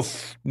 that was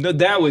before. No,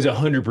 that was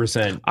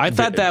 100%. I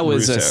thought that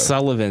was Russo. a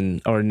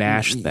Sullivan or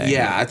Nash thing.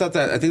 Yeah, I think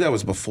that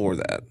was before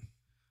that.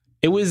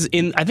 It was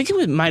I think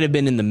it might have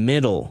been in the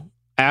middle.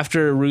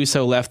 After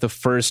Russo left the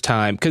first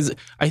time, because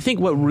I think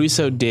what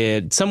Russo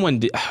did, someone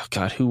did, oh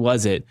God, who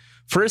was it?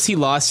 First, he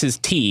lost his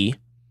T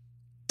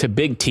to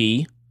Big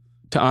T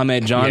to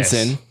Ahmed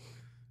Johnson.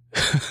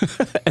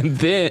 Yes. And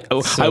then, I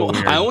want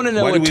to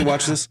know. Why did we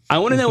watch this? I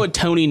want to know what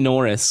Tony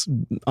Norris,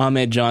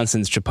 Ahmed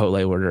Johnson's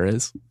Chipotle order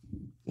is.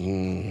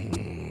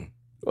 We'll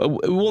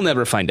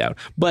never find out.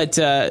 But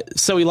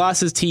so he lost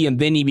his T and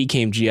then he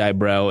became G.I.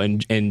 Bro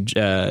and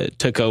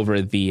took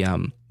over the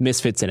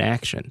Misfits in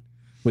Action.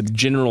 With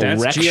General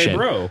That's G.I.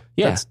 Bro.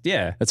 Yeah.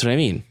 That's what I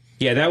mean.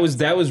 Yeah, that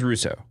was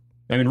Russo.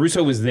 I mean,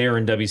 Russo was there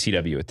in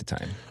WCW at the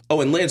time. Oh,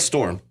 and Lance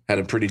Storm had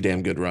a pretty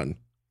damn good run.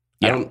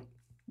 Yeah.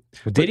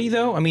 Did he,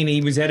 though? I mean,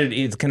 he was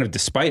it's kind of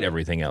despite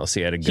everything else.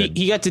 He had a good...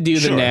 He got to do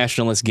the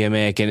nationalist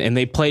gimmick, and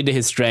they played to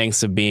his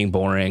strengths of being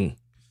boring,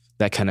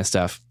 that kind of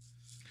stuff.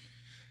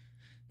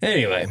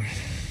 Anyway...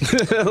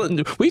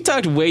 We've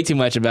talked way too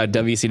much about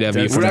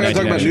WCW. We're not going to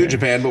talk about New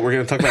Japan, but we're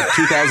going to talk about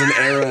 2000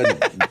 era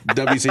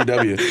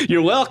WCW.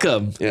 You're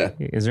welcome. Yeah.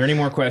 Is there any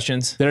more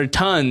questions? There are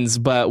tons,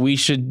 but we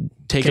should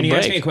take a break. Can you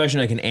ask me a question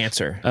I can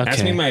answer? Okay.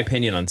 Ask me my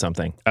opinion on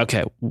something.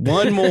 Okay.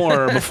 One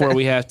more before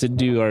we have to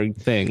do our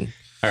thing.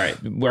 All right.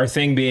 Our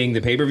thing being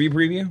the pay-per-view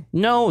preview?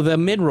 No, the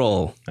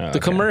mid-roll. The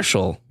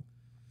commercial.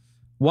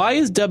 Why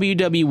is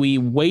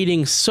WWE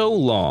waiting so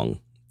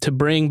long to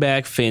bring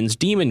back Finn's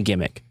demon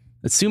gimmick?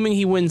 Assuming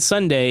he wins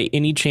Sunday,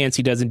 any chance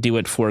he doesn't do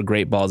it for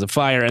Great Balls of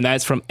Fire? And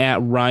that's from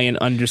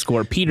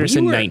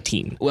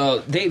 @Ryan_Peterson19.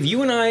 Well, Dave,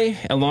 you and I,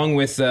 along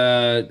with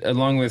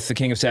the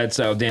King of Sad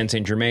Style, Dan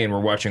St. Germain,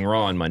 were watching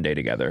Raw on Monday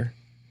together.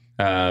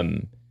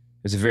 It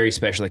was a very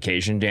special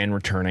occasion. Dan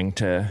returning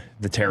to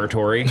the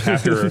territory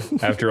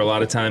after a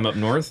lot of time up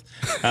north.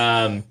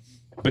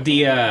 But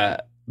yeah,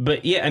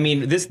 I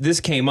mean,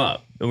 this came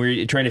up. And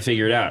we were trying to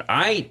figure it out.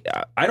 I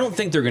don't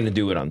think they're going to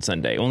do it on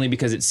Sunday, only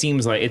because it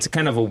seems like it's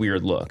kind of a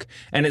weird look.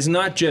 And it's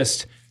not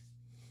just,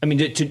 I mean,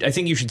 I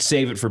think you should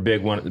save it for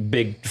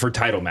for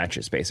title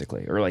matches,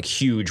 basically, or like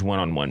huge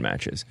one-on-one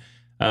matches.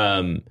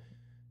 And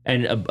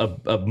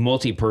a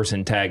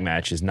multi-person tag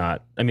match is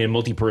not, I mean, a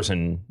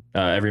multi-person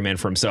every man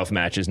for himself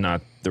match is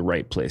not the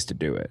right place to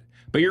do it.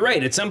 But you're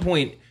right, at some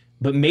point,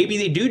 but maybe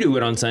they do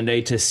it on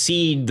Sunday to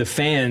seed the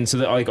fans so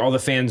that like all the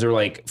fans are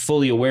like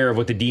fully aware of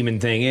what the demon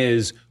thing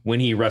is when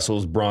he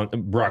wrestles Brock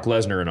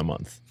Lesnar in a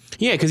month.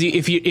 Yeah, because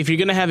if you're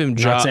going to have him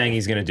not saying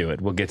he's going to do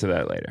it. We'll get to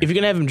that later. If you're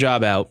going to have him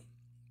job out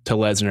to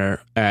Lesnar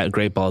at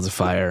Great Balls of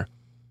Fire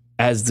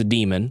as the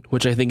demon,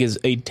 which I think is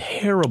a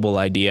terrible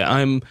idea.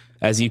 I'm,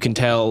 as you can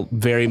tell,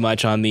 very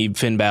much on the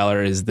Finn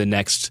Balor is the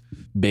next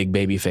big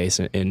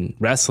babyface in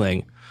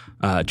wrestling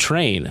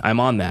train. I'm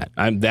on that.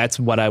 That's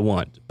what I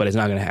want, but it's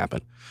not going to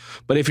happen.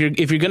 But if you're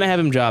going to have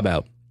him job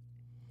out,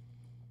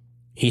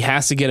 he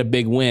has to get a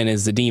big win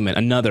as the demon,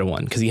 another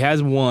one, because he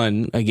has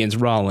won against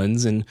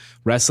Rollins, and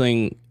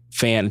wrestling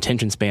fan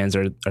attention spans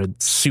are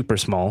super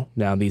small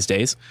now these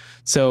days.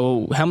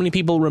 So how many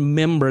people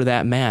remember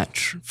that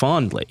match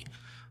fondly?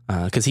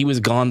 Because he was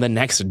gone the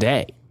next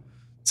day.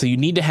 So you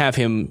need to have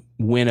him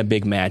win a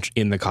big match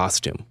in the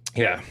costume.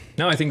 Yeah.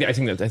 No, I think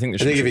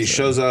if he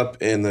shows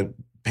up in the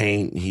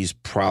paint, he's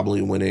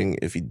probably winning.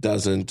 If he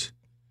doesn't,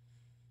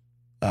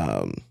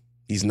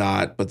 he's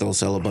not, but they'll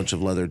sell a bunch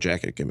of leather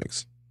jacket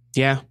gimmicks.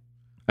 Yeah.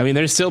 I mean,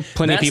 there's still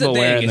plenty of people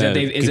wearing the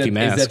goofy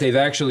mask. Is that they've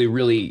actually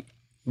really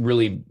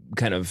really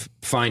kind of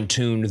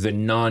fine-tuned the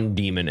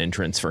non-demon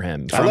entrance for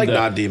him. I like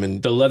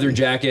non-demon. The leather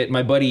jacket.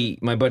 My buddy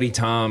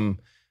Tom,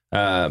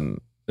 who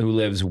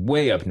lives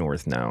way up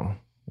north now,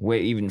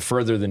 way even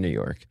further than New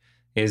York,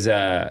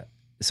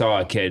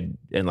 saw a kid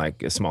in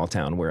like a small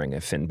town wearing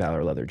a Finn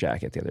Balor leather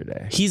jacket the other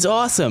day. He's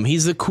awesome.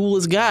 He's the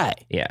coolest guy.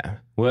 Yeah.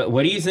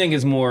 What do you think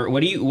is more?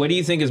 What do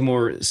you think is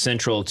more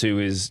central to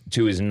his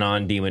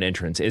non-demon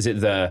entrance? Is it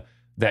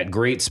that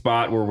great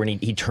spot where when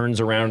he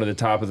turns around to the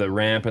top of the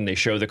ramp and they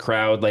show the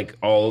crowd like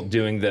all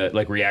doing the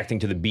like reacting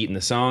to the beat in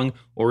the song,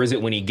 or is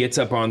it when he gets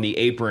up on the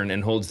apron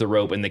and holds the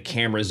rope and the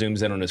camera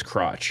zooms in on his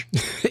crotch?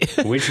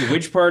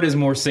 which part is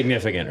more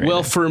significant? Right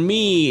now? For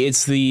me,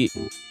 it's the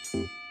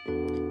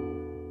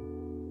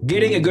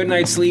getting a good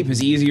night's sleep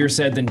is easier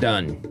said than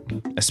done,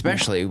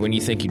 especially when you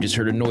think you just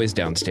heard a noise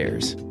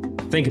downstairs.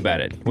 Think about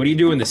it. What do you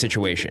do in this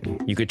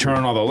situation? You could turn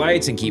on all the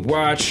lights and keep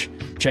watch,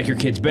 check your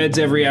kids' beds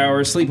every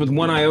hour, sleep with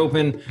one eye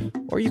open,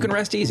 or you can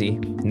rest easy,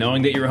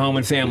 knowing that your home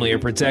and family are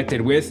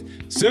protected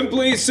with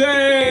Simply Safe!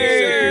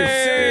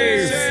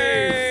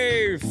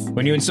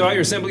 When you install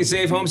your Simply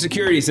Safe home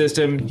security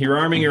system, you're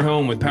arming your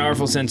home with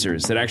powerful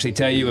sensors that actually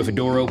tell you if a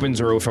door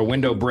opens or if a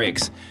window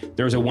breaks.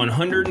 There's a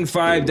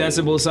 105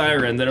 decibel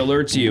siren that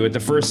alerts you at the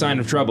first sign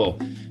of trouble.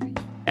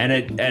 And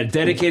a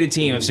dedicated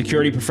team of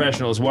security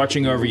professionals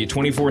watching over you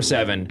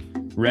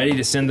 24/7, ready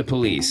to send the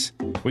police.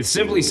 With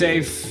Simply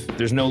Safe,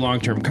 there's no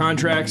long-term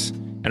contracts,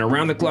 and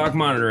around-the-clock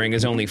monitoring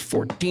is only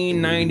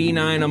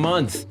 $14.99 a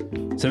month.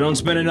 So don't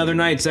spend another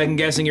night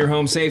second-guessing your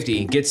home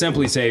safety. Get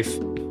Simply Safe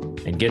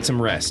and get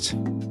some rest.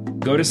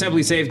 Go to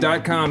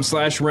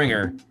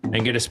simplysafe.com/ringer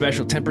and get a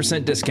special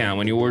 10% discount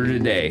when you order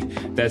today.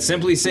 That's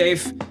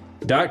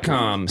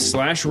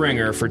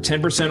simplysafe.com/ringer for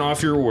 10%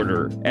 off your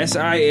order.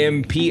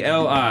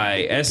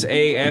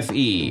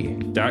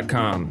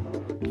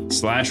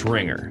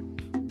 simplisafe.com/ringer.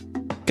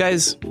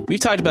 Guys, we've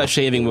talked about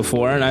shaving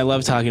before, and I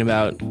love talking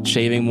about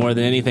shaving more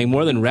than anything,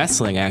 more than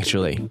wrestling,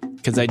 actually,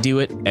 because I do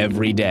it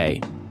every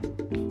day.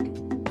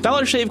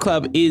 Dollar Shave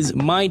Club is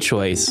my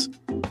choice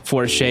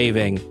for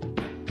shaving.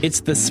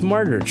 It's the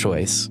smarter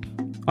choice.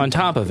 On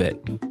top of it,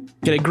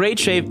 get a great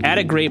shave at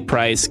a great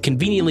price,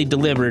 conveniently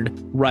delivered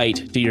right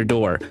to your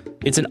door.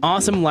 It's an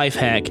awesome life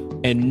hack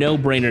and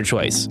no-brainer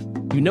choice.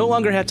 You no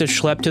longer have to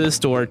schlep to the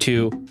store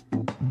to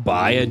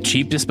buy a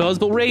cheap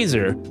disposable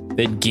razor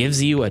that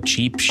gives you a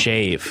cheap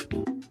shave.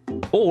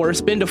 Or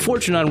spend a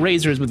fortune on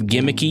razors with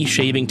gimmicky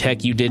shaving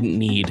tech you didn't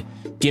need.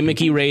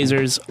 Gimmicky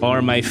razors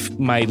are my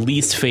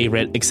least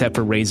favorite, except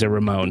for Razor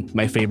Ramon,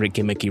 my favorite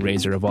gimmicky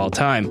razor of all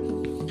time.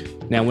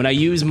 Now, when I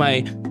use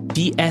my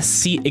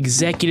DSC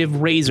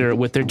Executive Razor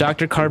with their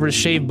Dr. Carver's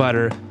shave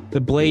butter, the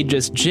blade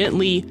just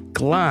gently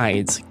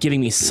glides,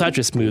 giving me such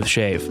a smooth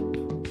shave.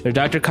 Their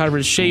Dr.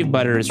 Carver's shave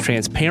butter is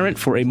transparent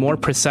for a more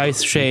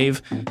precise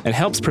shave and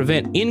helps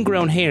prevent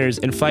ingrown hairs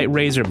and fight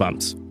razor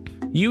bumps.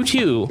 You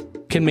too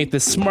can make the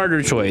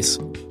smarter choice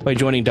by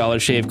joining Dollar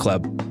Shave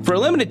Club. For a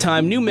limited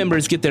time, new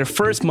members get their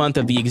first month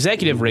of the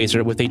Executive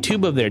Razor with a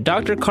tube of their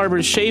Dr.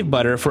 Carver's shave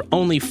butter for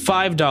only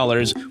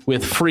 $5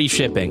 with free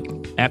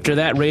shipping.'t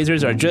that,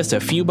 razors are just a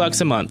few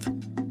bucks a month.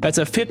 That's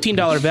a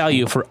 $15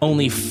 value for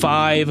only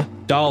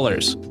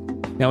 $5.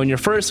 Now, in your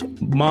first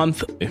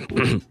month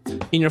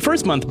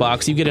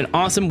box, you get an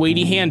awesome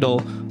weighty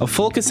handle, a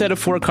full cassette of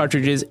 4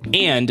 cartridges,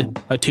 and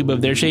a tube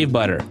of their shave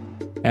butter.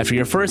 After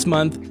your first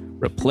month,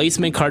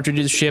 replacement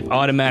cartridges ship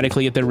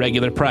automatically at their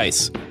regular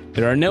price.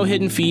 There are no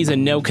hidden fees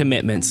and no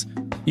commitments.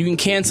 You can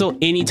cancel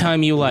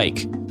anytime you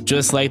like,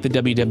 just like the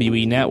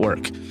WWE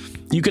Network.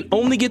 You can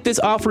only get this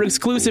offer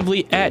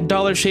exclusively at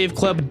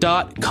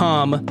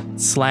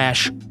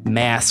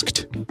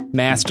dollarshaveclub.com/masked.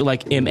 Masked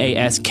like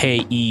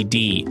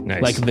MASKED.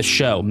 Nice. Like the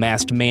show,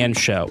 Masked Man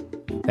Show.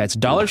 That's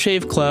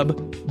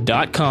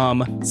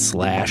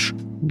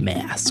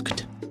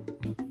dollarshaveclub.com/masked.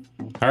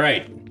 All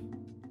right.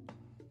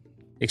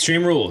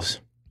 Extreme Rules.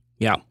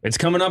 Yeah. It's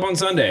coming up on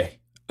Sunday.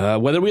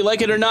 Whether we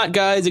like it or not,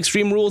 guys,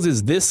 Extreme Rules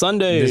is this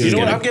Sunday. You know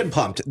what? I'm getting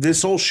pumped.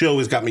 This whole show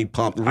has got me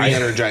pumped,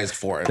 re-energized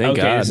for it. Thank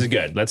God. This is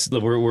good.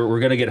 We're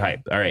gonna get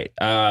hyped. All right.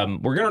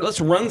 Let's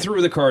run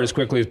through the card as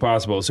quickly as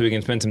possible so we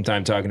can spend some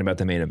time talking about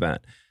the main event.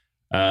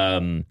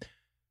 You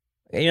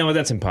know what?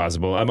 That's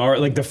impossible.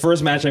 The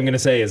first match I'm gonna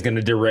say is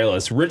gonna derail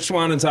us. Rich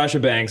Swann and Sasha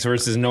Banks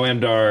versus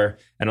Noam Dar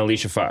and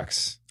Alicia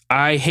Fox.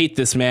 I hate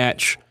this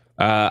match.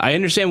 I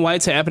understand why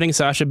it's happening.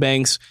 Sasha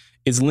Banks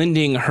is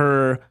lending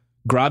her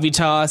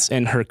gravitas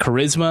and her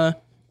charisma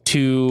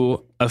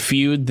to a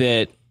feud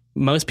that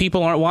most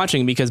people aren't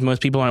watching because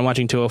most people aren't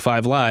watching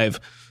 205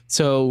 Live.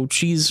 So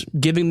she's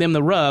giving them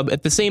the rub.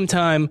 At the same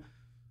time,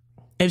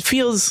 it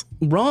feels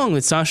wrong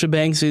that Sasha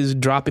Banks is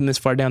dropping this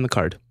far down the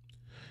card.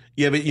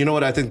 Yeah, but you know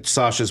what? I think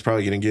Sasha's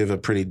probably going to give a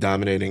pretty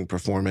dominating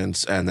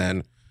performance, and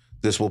then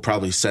this will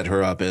probably set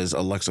her up as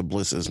Alexa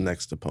Bliss's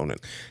next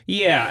opponent.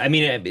 Yeah, I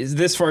mean,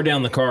 this far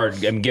down the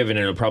card, I'm given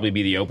it'll probably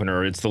be the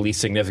opener. It's the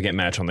least significant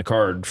match on the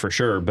card for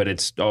sure, but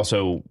it's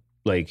also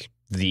like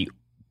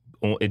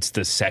it's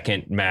the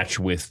second match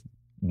with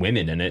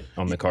women in it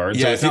on the card.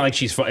 Yeah, So it's not like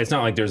it's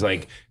not like there's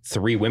like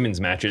 3 women's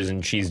matches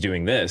and she's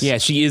doing this. Yeah,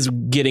 she is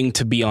getting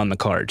to be on the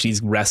card.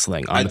 She's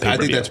wrestling on the pay-per-view. I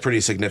think that's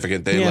pretty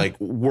significant. They like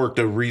worked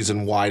a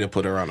reason why to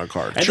put her on a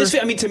card. And this,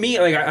 I mean, to me,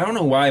 like, I don't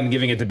know why I'm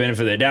giving it the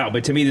benefit of the doubt,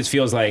 but to me, this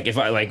feels like if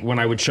I like when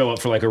I would show up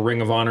for like a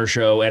Ring of Honor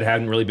show and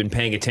hadn't really been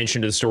paying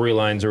attention to the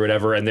storylines or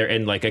whatever,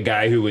 and like a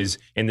guy who was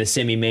in the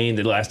semi-main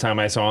the last time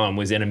I saw him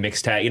was in a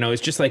mixed tag. You know,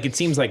 it's just like it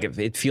seems like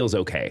it feels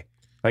okay.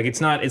 Like it's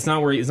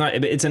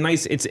a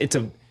nice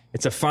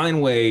it's a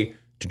fine way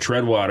to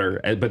tread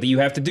water, but you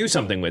have to do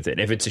something with it.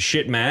 If it's a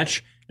shit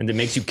match and it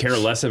makes you care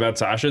less about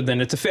Sasha, then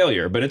it's a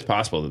failure. But it's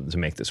possible to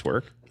make this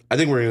work. I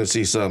think we're going to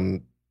see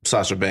some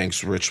Sasha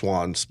Banks Rich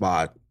Swann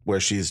spot where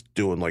she's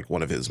doing like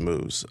one of his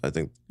moves. I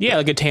think,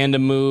 like a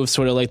tandem move,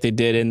 sort of like they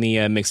did in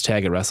the mixed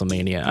tag at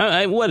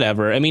WrestleMania.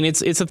 Whatever. I mean,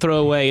 it's a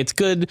throwaway. It's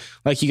good,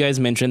 like you guys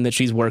mentioned, that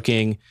she's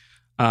working.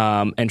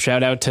 And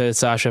shout out to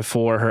Sasha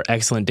for her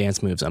excellent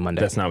dance moves on Monday.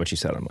 That's not what she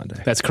said on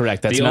Monday. That's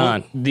correct. That's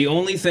the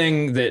only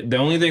thing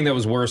that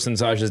was worse than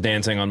Sasha's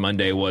dancing on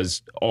Monday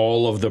was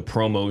all of the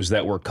promos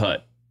that were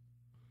cut.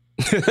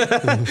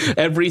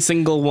 Every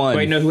single one.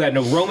 Wait,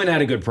 Roman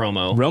had a good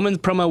promo. Roman's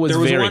promo was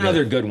very good. There was one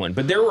other good one,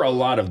 but there were a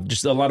lot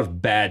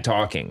of bad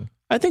talking.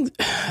 I think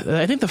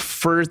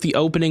the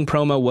opening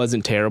promo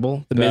wasn't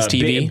terrible. The Miz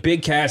TV.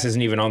 Big Cass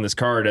isn't even on this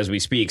card as we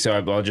speak, so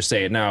I'll just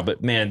say it now.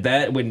 But man,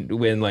 that when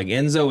like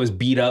Enzo was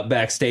beat up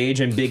backstage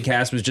and Big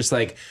Cass was just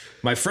like,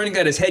 my friend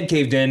got his head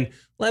caved in.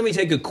 Let me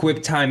take a quick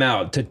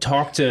timeout to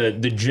talk to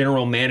the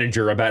general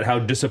manager about how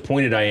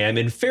disappointed I am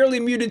in fairly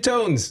muted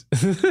tones.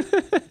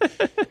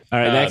 All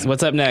right, next.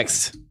 What's up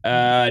next?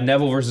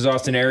 Neville versus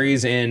Austin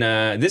Aries,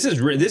 and this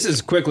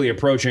is quickly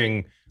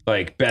approaching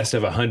like best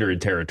of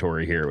 100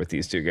 territory here with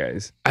these two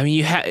guys. I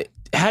mean,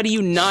 how do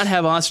you not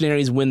have Austin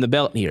Aries win the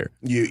belt here?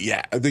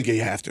 I think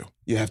you have to.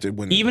 You have to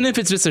win. Even if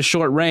it's just a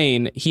short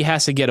reign, he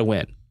has to get a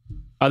win.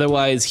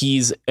 Otherwise,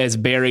 he's as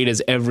buried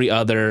as every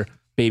other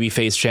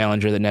babyface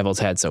challenger that Neville's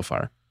had so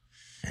far.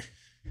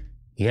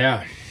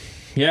 Yeah.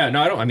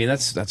 No, I don't. I mean,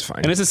 that's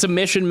fine. And it's a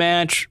submission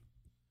match,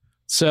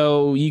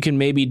 so you can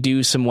maybe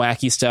do some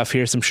wacky stuff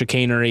here, some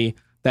chicanery.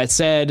 That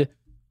said,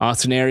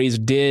 Austin Aries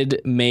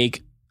did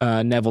make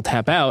Neville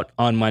tap out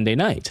on Monday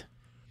night.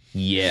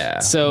 Yeah.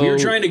 So we were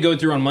trying to go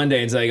through on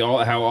Monday and say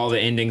how all the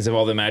endings of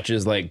all the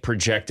matches like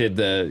projected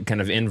the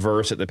kind of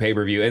inverse at the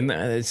pay-per-view, and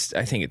I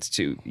think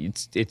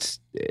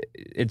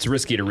it's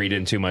risky to read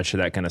in too much of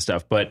that kind of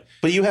stuff. But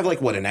you have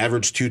like an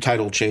average 2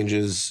 title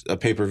changes a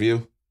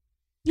pay-per-view.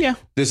 Yeah,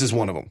 this is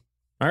one of them.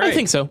 All right. I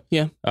think so.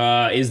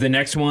 Yeah. Is the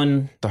next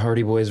one the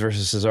Hardy Boys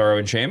versus Cesaro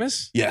and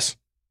Sheamus? Yes.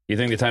 You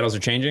think the titles are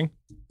changing?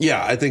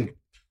 Yeah, I think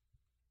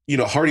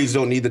Hardys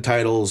don't need the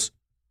titles.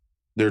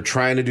 They're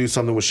trying to do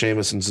something with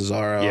Sheamus and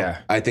Cesaro. Yeah.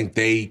 I think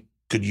they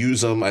could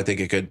use them. I think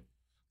it could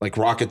like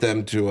rocket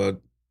them to a,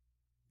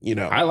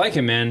 I like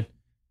him, man.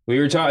 We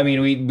were talking. I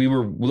mean, we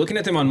were looking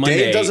at them on Monday.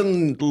 Dave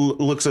doesn't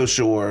look so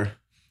sure.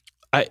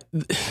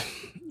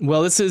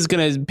 Well, this is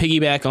going to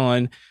piggyback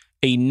on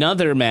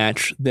another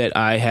match that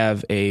I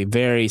have a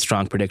very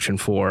strong prediction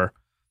for.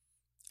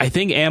 I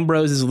think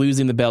Ambrose is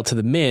losing the belt to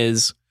The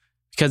Miz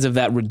because of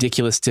that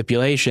ridiculous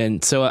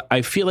stipulation. So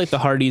I feel like the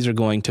Hardys are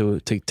going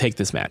to take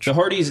this match. The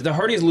Hardys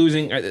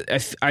losing.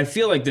 I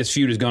feel like this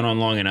feud has gone on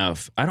long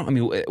enough.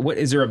 What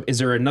is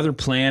there another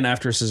plan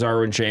after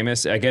Cesaro and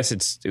Sheamus? I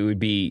guess you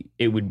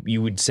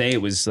would say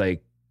it was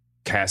like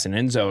Cass and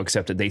Enzo,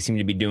 except that they seem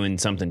to be doing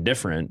something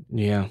different.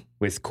 Yeah.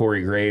 With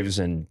Corey Graves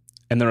and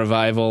the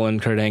Revival and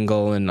Kurt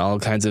Angle and all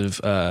kinds of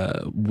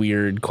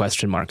weird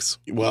question marks.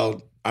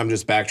 Well, I'm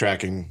just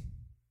backtracking.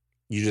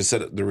 You just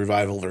said the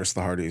Revival versus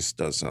the Hardys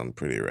does sound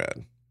pretty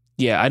rad.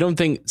 Yeah, I don't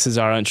think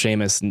Cesaro and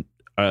Sheamus need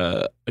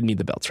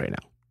the belts right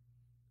now.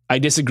 I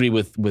disagree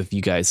with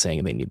you guys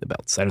saying they need the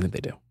belts. I don't think they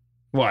do.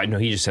 Well, I know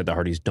he just said the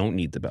Hardys don't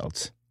need the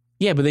belts.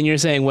 Yeah, but then you're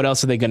saying what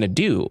else are they going to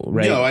do,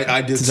 right? No,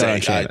 I did Cesaro say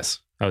and Sheamus.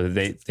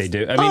 They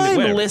do. I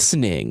mean, I'm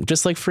listening,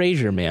 just like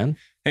Frazier, man.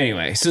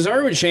 Anyway,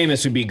 Cesaro and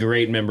Sheamus would be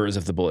great members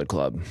of the Bullet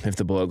Club if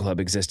the Bullet Club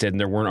existed and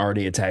there weren't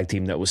already a tag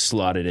team that was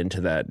slotted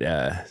into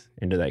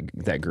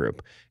that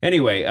group.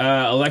 Anyway,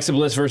 Alexa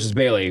Bliss versus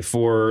Bayley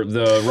for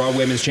the Raw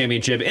Women's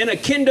Championship in a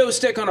kendo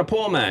stick on a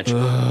pole match.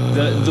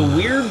 The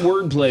weird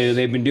wordplay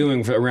they've been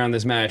doing around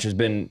this match has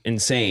been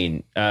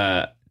insane.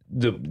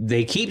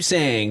 They keep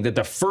saying that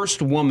the first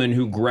woman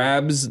who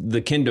grabs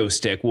the kendo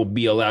stick will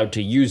be allowed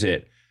to use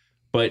it.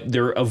 But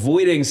they're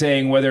avoiding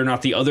saying whether or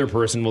not the other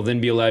person will then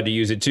be allowed to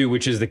use it too,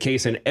 which is the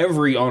case in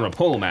every on a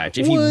pole match.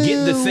 If you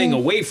get the thing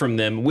away from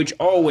them, which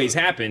always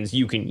happens,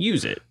 you can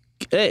use it.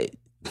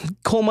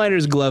 Coal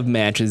miner's glove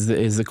match is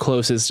the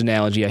closest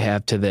analogy I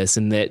have to this,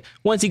 in that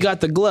once you got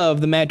the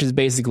glove, the match is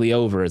basically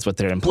over, is what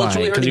they're implying. Well, it's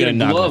really hard to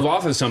get a glove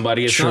off of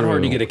somebody. It's not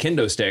hard to get a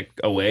kendo stick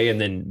away and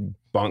then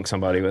bonk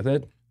somebody with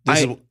it.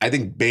 I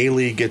think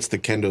Bayley gets the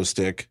kendo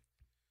stick,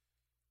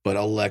 but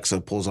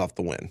Alexa pulls off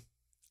the win.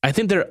 I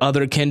think there are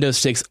other kendo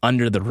sticks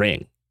under the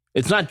ring.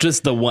 It's not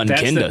just the one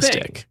kendo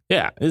stick.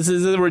 Yeah, this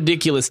is a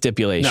ridiculous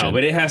stipulation. No,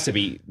 but it has to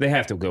be. They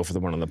have to go for the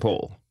one on the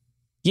pole.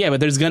 Yeah,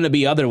 but there's going to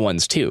be other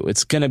ones too.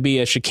 It's going to be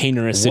a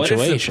chicanerous situation.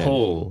 What if the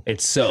pole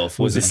itself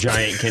was a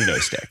giant kendo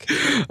stick?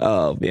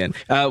 Oh, man.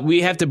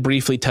 We have to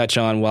briefly touch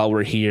on, while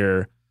we're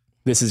here,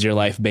 This Is Your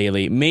Life,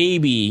 Bailey.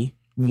 Maybe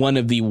one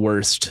of the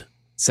worst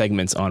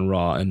segments on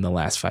Raw in the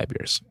last 5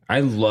 years.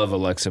 I love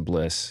Alexa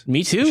Bliss.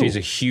 Me too. She's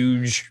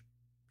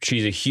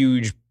a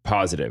huge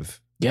positive.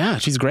 Yeah,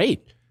 she's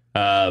great.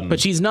 But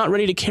she's not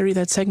ready to carry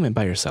that segment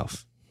by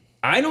herself.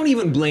 I don't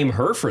even blame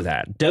her for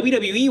that.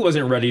 WWE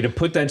wasn't ready to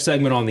put that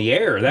segment on the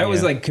air. That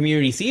was like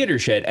community theater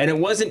shit. And it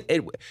wasn't.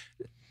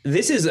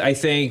 This is, I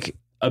think,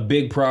 a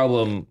big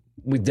problem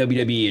with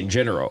WWE in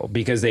general,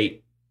 because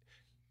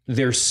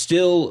they're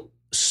still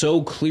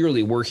so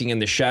clearly working in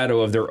the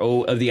shadow of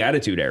the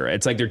Attitude Era.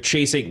 It's like they're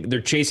chasing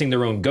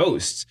their own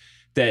ghosts.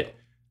 That,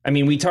 I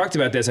mean, we talked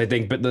about this, I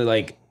think, but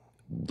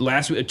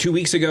last 2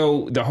 weeks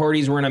ago, the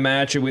Hardys were in a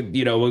match with,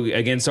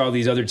 against all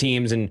these other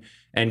teams,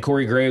 and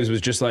Corey Graves was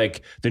just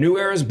like, the new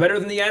era is better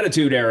than the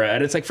Attitude Era.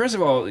 And it's like, first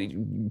of all,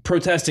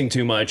 protesting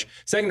too much.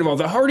 Second of all,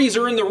 the Hardys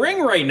are in the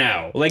ring right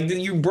now. Like,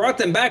 you brought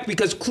them back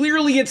because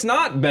clearly it's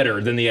not better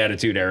than the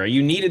Attitude Era.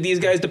 You needed these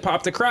guys to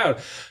pop the crowd.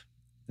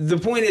 The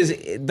point is,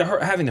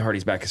 having the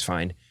Hardys back is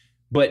fine.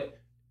 But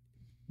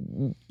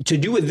to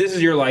do a This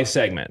Is Your Life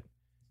segment,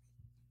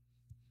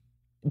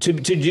 to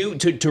make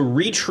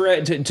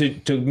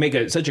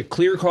such a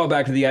clear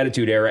callback to the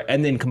Attitude Era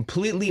and then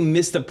completely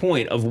miss the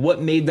point of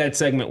what made that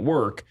segment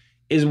work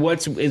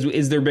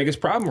is their biggest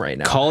problem right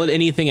now. Call it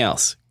anything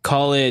else.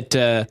 Call it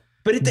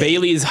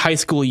Bailey's high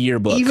school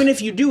yearbook. Even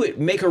if you do it,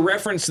 make a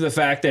reference to the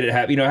fact that it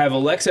have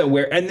Alexa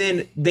and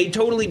then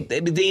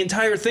the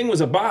entire thing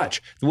was a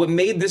botch. What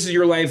made This Is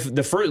Your Life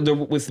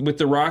with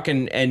The Rock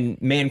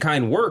and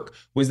Mankind work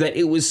was that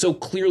it was so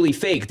clearly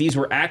fake. These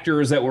were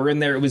actors that were in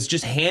there. It was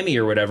just hammy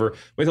or whatever.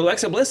 With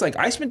Alexa Bliss,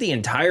 I spent the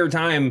entire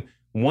time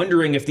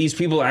wondering if these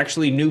people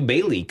actually knew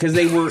Bailey, because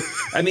they were.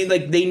 I mean,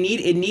 it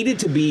needed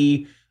to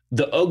be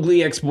the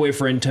ugly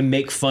ex-boyfriend to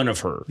make fun of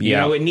her. You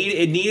know, it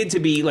needed to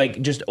be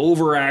just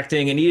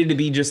overacting. It needed to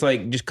be just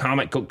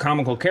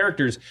comical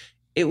characters.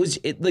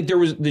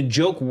 The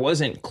joke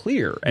wasn't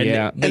clear.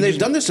 And they've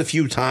done this a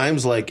few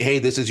times, hey,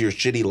 this is your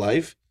shitty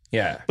life.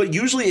 Yeah. But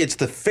usually it's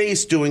the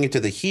face doing it to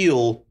the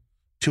heel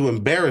to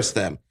embarrass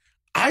them.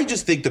 I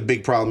just think the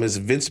big problem is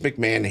Vince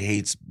McMahon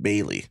hates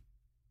Bailey.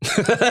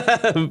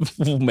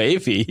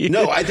 Maybe.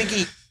 No, I think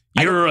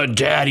You're a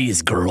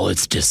daddy's girl.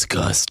 It's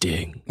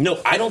disgusting.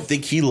 No, I don't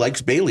think he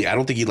likes Bailey. I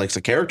don't think he likes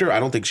the character. I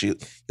don't think he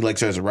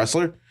likes her as a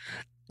wrestler.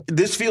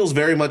 This feels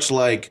very much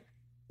like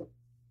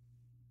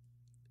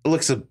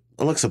Alexa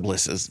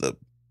Bliss is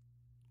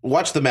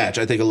watch the match.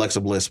 I think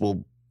Alexa Bliss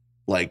will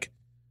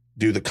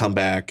do the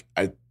comeback.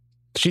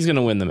 She's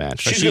gonna win the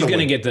match. She's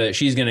gonna get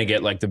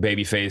the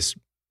baby face.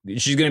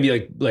 She's going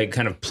to be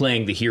kind of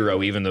playing the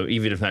hero, even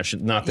if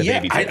not the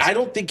baby face. I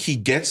don't think he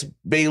gets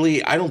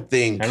Bailey. I don't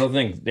think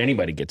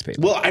anybody gets Bailey.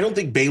 Well, I don't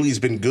think Bailey's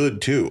been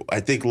good too. I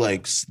think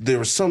there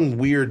was some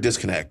weird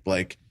disconnect.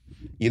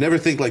 You never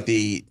think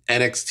the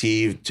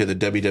NXT to the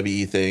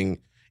WWE thing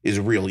is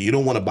real. You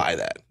don't want to buy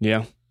that.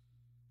 Yeah.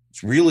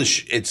 It's real.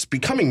 It's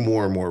becoming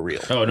more and more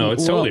real. Oh no,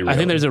 it's totally real. I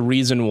think there's a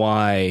reason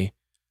why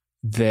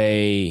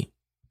they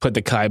put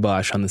the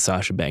kibosh on the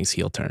Sasha Banks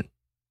heel turn.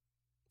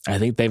 I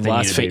think they've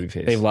lost faith.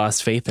 They've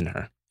lost faith in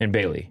her and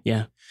Bailey.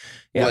 Yeah.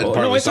 We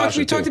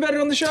talked about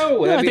it on the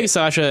show. No, I think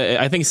Sasha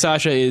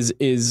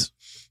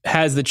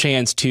has the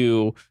chance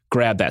to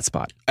grab that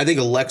spot. I think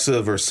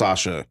Alexa versus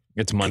Sasha.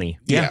 It's money.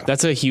 Yeah,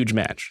 that's a huge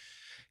match.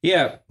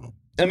 Yeah.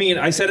 I mean,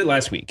 I said it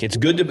last week. It's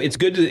good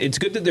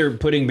that they're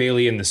putting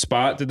Bailey in the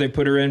spot that they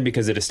put her in,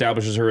 because it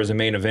establishes her as a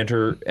main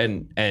eventer,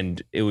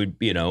 and it would,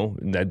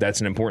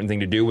 that's an important thing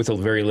to do with a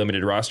very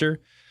limited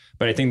roster.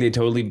 But I think they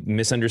totally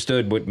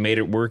misunderstood what made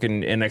it work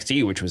in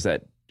NXT, which was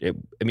that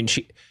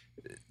she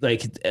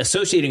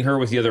associating her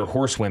with the other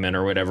horsewomen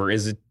or whatever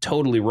is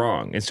totally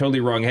wrong. It's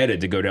totally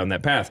wrong-headed to go down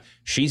that path.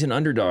 She's an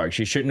underdog.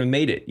 She shouldn't have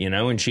made it,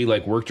 and she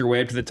worked her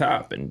way up to the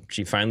top, and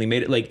she finally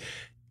made it.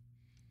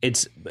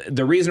 It's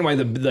the reason why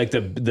the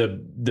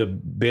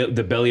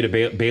belly to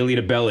Bailey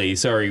to belly,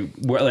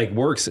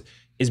 works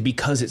is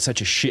because it's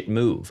such a shit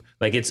move.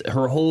 It's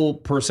her whole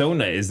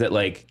persona is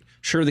that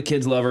sure, the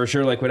kids love her,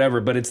 sure, whatever,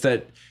 but it's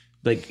that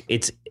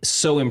it's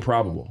so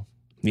improbable.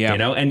 Yeah.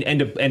 And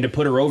to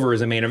put her over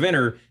as a main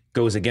eventer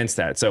goes against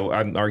that. So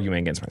I'm arguing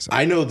against myself.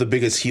 I know the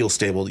biggest heel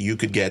stable you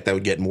could get that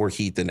would get more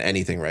heat than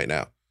anything right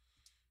now.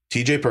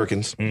 TJ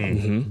Perkins,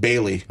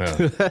 Bailey,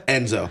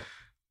 Enzo.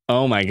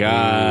 Oh my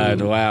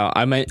God. Wow.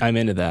 I'm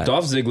into that.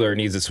 Dolph Ziggler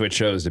needs to switch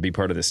shows to be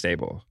part of the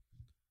stable.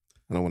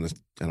 I don't want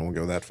to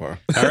go that far.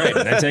 All right.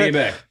 I take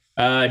it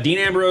back. Dean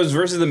Ambrose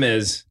versus The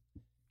Miz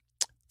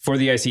for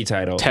the IC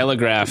title.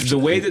 Telegraphed. The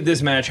way that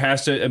this match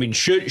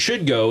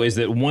should go is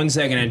that 1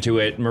 second into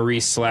it,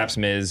 Maurice slaps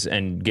Miz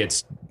and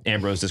gets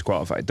Ambrose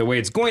disqualified. The way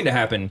it's going to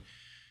happen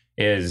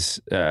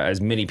is,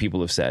 as many people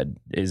have said,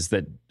 is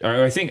that,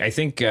 or I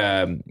think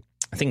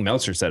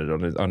Meltzer said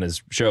it on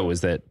his show,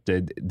 is that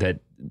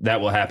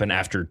will happen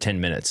after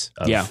 10 minutes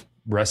of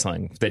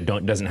wrestling. That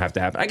doesn't have to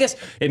happen. I guess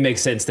it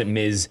makes sense that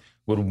Miz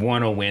would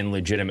want to win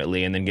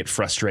legitimately and then get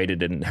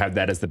frustrated and have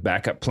that as the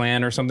backup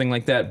plan or something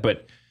like that.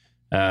 But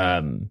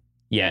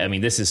yeah, I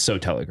mean, this is so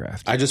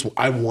telegraphed.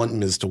 I want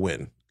Miz to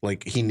win.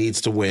 Like, he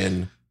needs to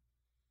win.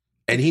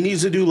 And he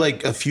needs to do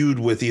like a feud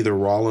with either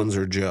Rollins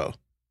or Joe.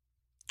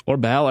 Or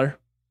Balor.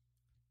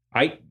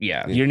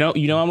 You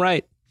know I'm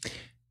right.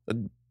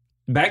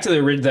 Back to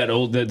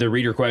the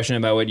reader question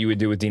about what you would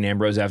do with Dean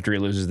Ambrose after he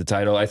loses the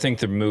title. I think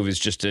the move is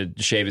just to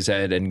shave his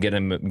head and give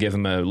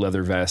him a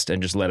leather vest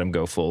and just let him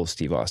go full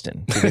Steve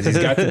Austin, because he's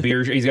got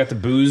the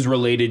booze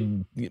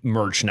related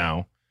merch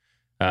now.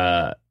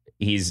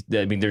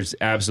 There's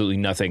absolutely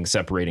nothing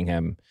separating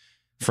him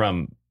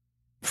from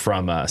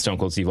Stone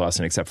Cold Steve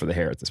Austin except for the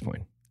hair at this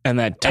point. And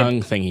that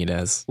tongue thing he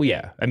does. Well,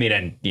 yeah. I mean,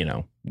 and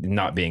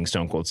not being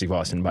Stone Cold Steve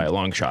Austin by a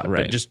long shot,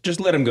 right? But just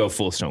let him go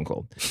full Stone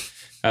Cold.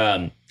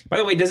 By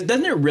the way,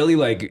 doesn't it really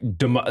like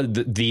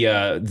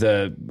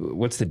the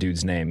what's the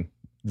dude's name?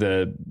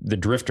 The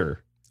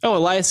Drifter. Oh,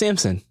 Elias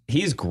Sampson.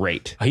 He's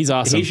great. He's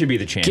awesome. He should be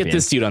the champion. Get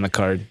this dude on the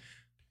card.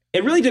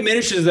 It really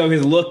diminishes though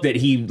his look that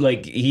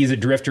he's a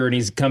drifter and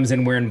he comes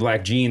in wearing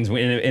black jeans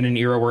in an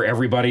era where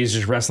everybody's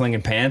just wrestling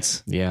in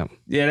pants. Yeah.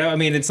 I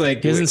mean, it's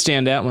like he doesn't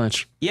stand out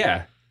much.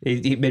 Yeah.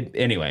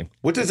 Anyway,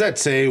 what does that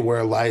say where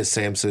Elias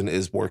Sampson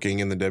is working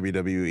in the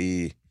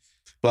WWE?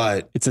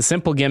 But it's a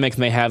simple gimmick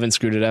and they haven't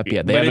screwed it up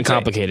yet. They haven't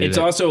complicated it. It's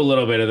also a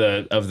little bit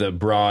of the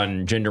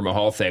Braun Jinder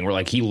Mahal thing where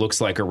like he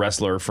looks like a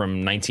wrestler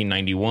from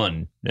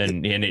 1991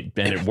 and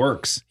it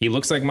works. He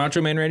looks like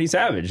Macho Man Randy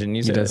Savage and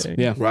he does.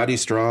 Yeah. Roddy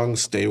Strong,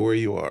 stay where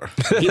you are.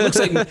 He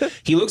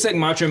looks like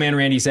Macho Man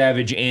Randy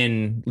Savage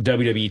in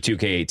WWE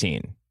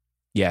 2K18.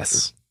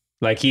 Yes.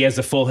 Like he has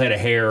a full head of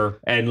hair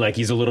and like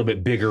he's a little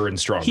bit bigger and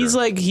stronger. He's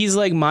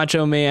like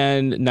Macho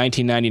Man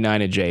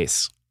 1999 at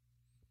Jace.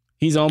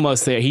 He's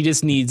almost there. He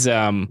just needs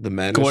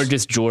the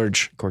Gorgeous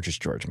George. Gorgeous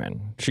George,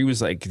 man. She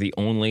was like the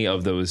only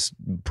of those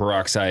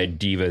peroxide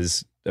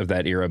divas of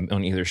that era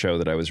on either show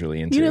that I was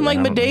really into. You didn't like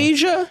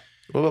Medeja?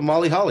 What about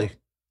Molly Holly?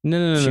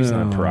 No. She's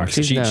not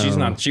peroxide. She's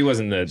not. She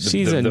wasn't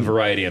the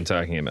variety I'm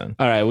talking about.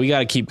 All right, we got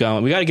to keep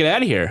going. We got to get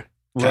out of here.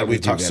 God, we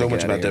talked so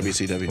much about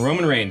WCW.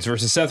 Roman Reigns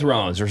versus Seth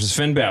Rollins versus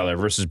Finn Balor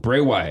versus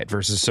Bray Wyatt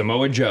versus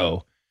Samoa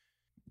Joe.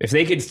 If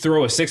they could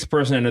throw a sixth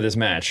person into this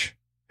match,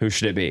 who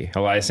should it be?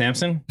 Elias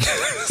Sampson?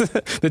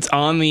 That's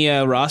on the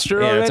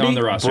roster already? Yeah, it's on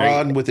the roster.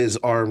 Braun with his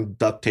arm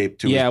duct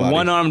taped to his body. Yeah,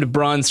 one-armed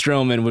Braun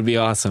Strowman would be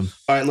awesome.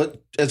 All right,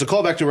 as a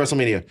callback to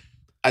WrestleMania,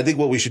 I think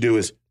what we should do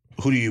is,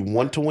 who do you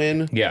want to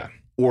win? Yeah.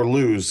 Or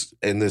lose,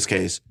 in this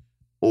case?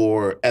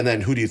 And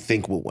then who do you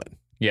think will win?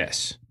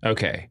 Yes.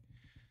 Okay.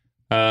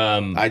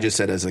 I just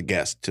said as a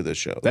guest to the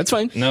show. That's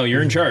fine. No,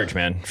 you're in charge,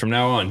 man. From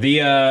now on. The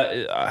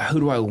who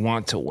do I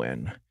want to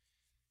win?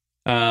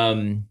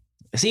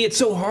 See, it's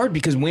so hard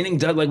because winning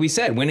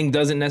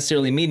doesn't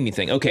necessarily mean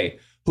anything. Okay,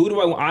 who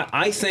do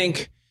I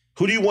think?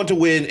 Who do you want to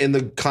win in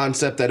the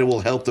concept that it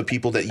will help the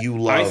people that you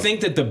love? I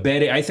think that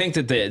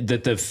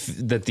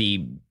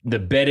the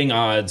betting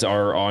odds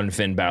are on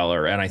Finn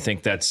Balor, and I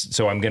think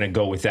so. I'm going to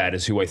go with that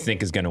as who I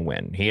think is going to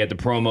win. He had the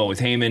promo with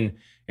Heyman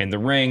in the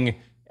ring,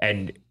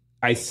 and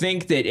I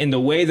think that in the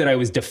way that I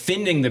was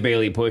defending the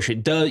Bayley push,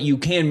 you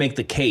can make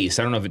the case.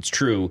 I don't know if it's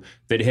true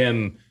that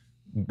him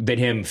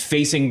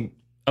facing,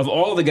 of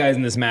all the guys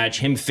in this match,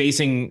 him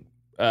facing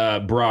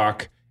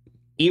Brock,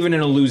 even in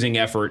a losing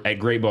effort at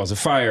Great Balls of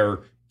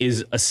Fire,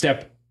 is a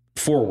step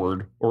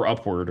forward or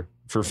upward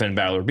for Finn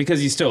Balor because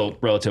he's still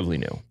relatively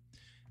new.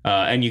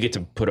 And you get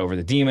to put over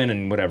the Demon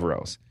and whatever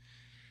else.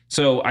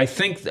 So I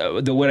think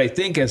what I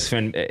think is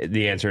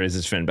the answer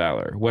is Finn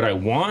Balor. What I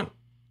want,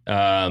 what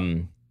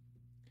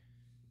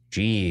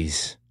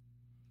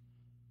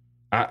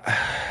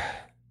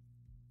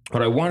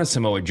I want is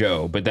Samoa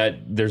Joe, but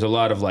there's a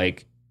lot of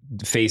like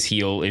face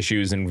heel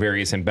issues and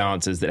various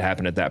imbalances that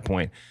happen at that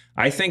point.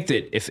 I think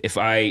that if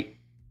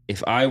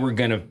I were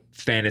gonna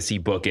fantasy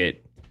book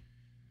it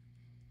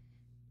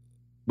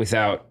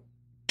without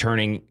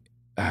turning,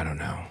 I don't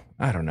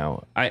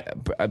know. I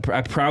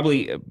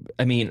probably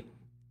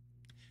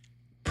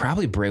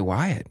Bray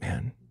Wyatt,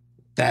 man.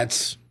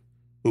 That's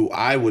who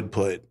I would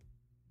put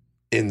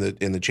in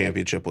the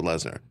championship with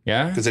Lesnar.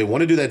 Yeah, because they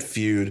want to do that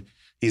feud.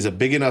 He's a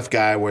big enough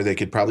guy where they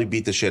could probably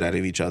beat the shit out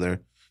of each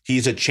other.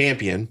 He's a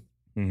champion.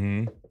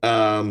 Mm-hmm.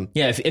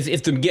 Yeah,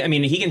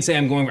 he can say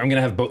I'm going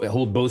to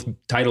hold both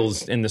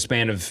titles in the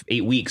span of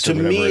 8 weeks. To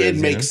me, it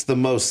makes the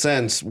most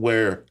sense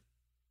where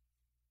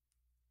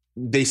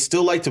they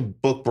still like to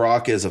book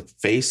Brock as a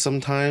face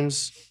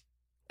sometimes.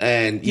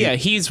 And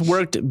he's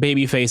worked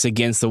babyface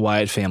against the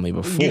Wyatt family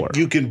before.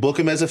 You can book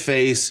him as a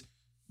face.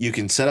 You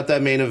can set up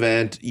that main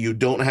event. You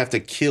don't have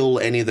to kill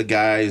any of the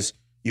guys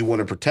you want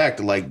to protect,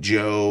 like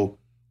Joe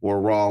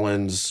or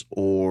Rollins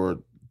or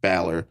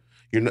Balor.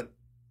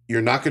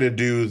 You're not going to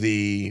do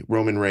the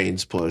Roman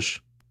Reigns push.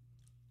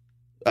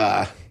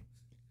 You're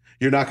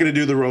not going to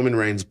do the Roman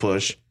Reigns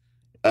push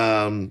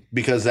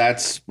because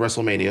that's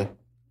WrestleMania.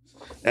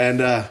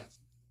 And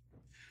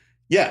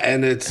Yeah,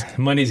 and it's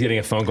Mundy's getting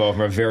a phone call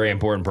from a very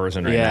important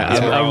person right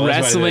now.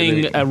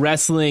 A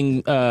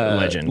wrestling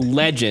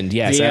legend.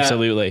 Yes,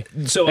 absolutely.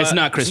 So it's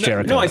not Chris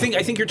Jericho. No, I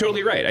think you're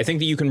totally right. I think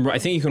that you can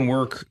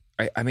work.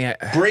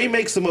 Bray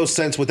makes the most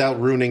sense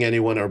without ruining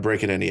anyone or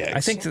breaking any eggs.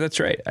 I think that's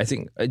right. I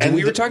think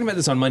we were talking about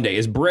this on Monday.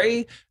 Is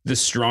Bray the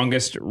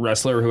strongest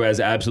wrestler who has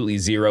absolutely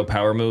zero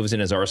power moves in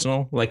his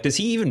arsenal? Like, does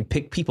he even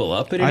pick people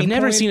up at any point? I've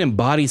never seen him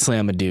body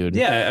slam a dude.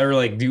 Yeah, or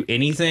like do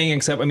anything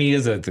except. I mean, he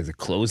does the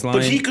clothesline.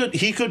 But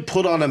he could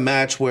put on a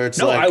match where it's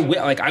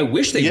I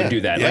wish they would do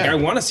that. Yeah. Like, I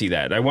want to see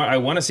that. I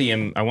want to see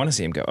him. I want to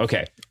see him go.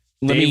 Okay,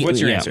 Dave, what's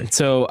your answer?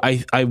 So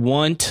I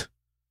want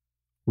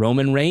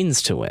Roman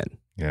Reigns to win.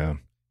 Yeah.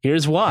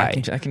 Here's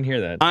why. I can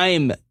hear that.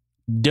 I'm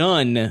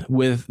done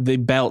with the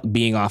belt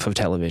being off of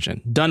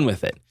television. Done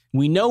with it.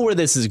 We know where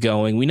this is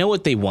going. We know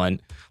what they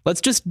want.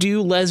 Let's just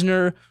do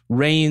Lesnar,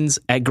 Reigns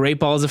at Great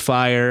Balls of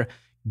Fire,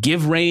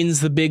 give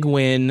Reigns the big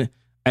win,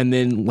 and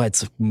then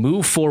let's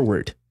move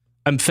forward.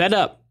 I'm fed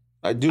up.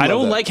 I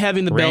don't like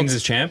having the belt. Reigns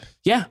is champ?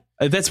 Yeah.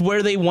 That's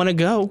where they want to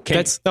go.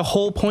 That's the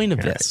whole point of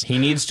this. He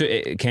needs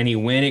to. Can he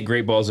win at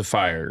Great Balls of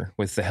Fire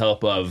with the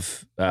help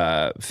of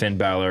Finn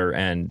Balor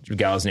and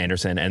Gallows and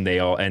Anderson, and they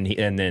all and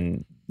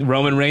then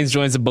Roman Reigns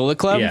joins the Bullet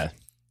Club? Yeah.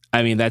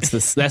 I mean, that's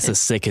the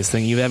sickest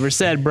thing you've ever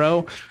said,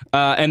 bro.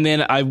 And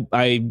then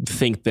I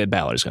think that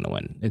Balor's going to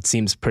win. It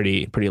seems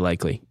pretty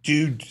likely.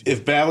 Dude,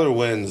 if Balor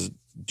wins,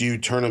 do you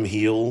turn him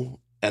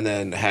heel and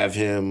then have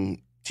him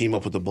team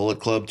up with the Bullet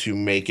Club to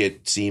make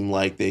it seem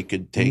like they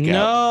could take out?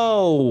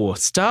 No,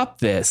 stop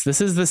this. This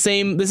is the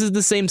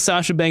same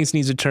Sasha Banks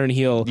needs to turn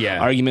heel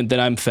argument that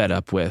I'm fed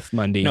up with,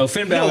 Mundy. No,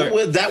 Finn Balor.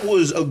 No, that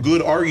was a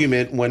good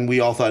argument when we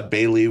all thought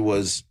Bayley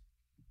was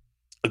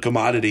a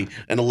commodity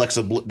and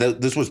Alexa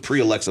this was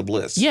pre-Alexa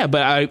Bliss. Yeah,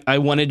 but I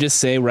want to just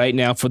say right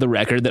now for the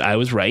record that I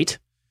was right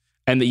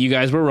and that you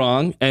guys were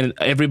wrong and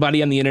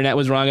everybody on the internet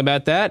was wrong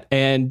about that.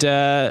 And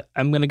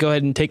I'm going to go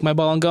ahead and take my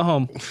ball and go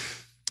home.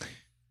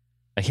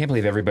 I can't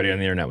believe everybody on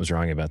the internet was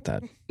wrong about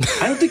that.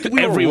 I don't think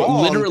we were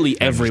wrong. Literally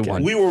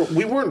everyone. We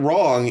weren't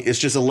wrong. It's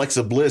just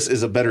Alexa Bliss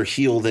is a better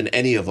heel than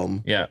any of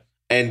them. Yeah.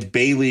 And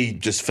Bayley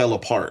just fell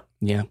apart.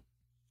 Yeah.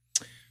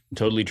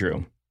 Totally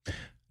true.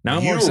 Now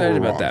I'm more excited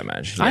about that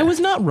match. Yeah. I was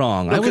not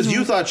wrong. Because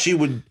you thought she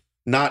would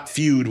not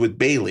feud with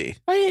Bayley.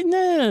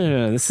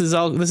 No. This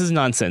is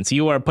nonsense.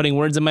 You are putting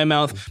words in my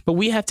mouth, but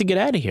we have to get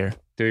out of here.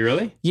 Do we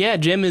really? Yeah,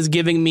 Jim is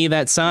giving me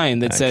that sign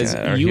that says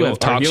you have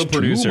talked too much.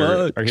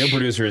 Our heel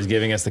producer is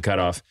giving us the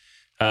cutoff.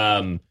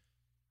 All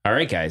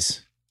right,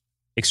 guys.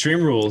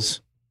 Extreme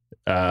Rules.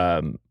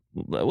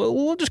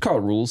 We'll just call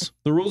it Rules.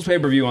 The Rules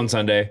pay-per-view on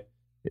Sunday.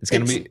 It's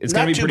gonna be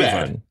pretty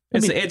fun.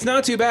 It's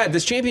not too bad.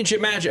 This championship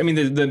match. I mean,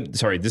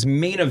 this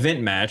main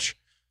event match,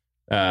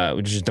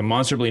 which is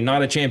demonstrably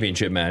not a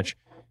championship match,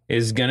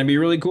 is going to be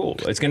really cool.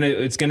 It's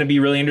going to be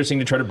really interesting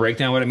to try to break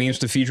down what it means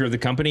to the future of the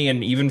company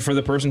and even for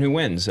the person who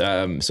wins.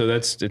 So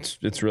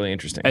it's really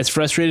interesting. As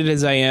frustrated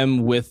as I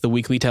am with the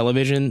weekly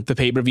television, the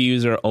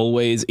pay-per-views are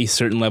always a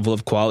certain level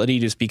of quality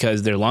just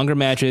because they're longer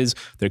matches,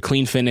 they're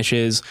clean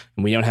finishes,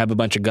 and we don't have a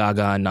bunch of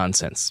gaga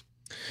nonsense.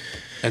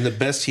 And the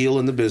best heel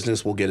in the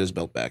business will get his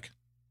belt back.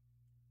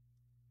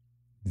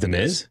 The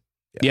Miz?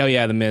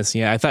 Yeah, The Miz.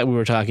 Yeah, I thought we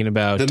were talking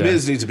about... The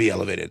Miz needs to be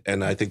elevated,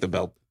 and I think the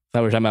belt... I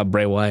thought we were talking about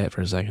Bray Wyatt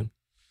for a second.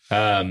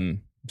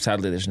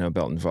 Sadly, there's no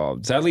belt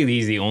involved. Sadly,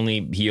 he's the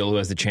only heel who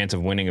has the chance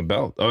of winning a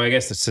belt. Oh, I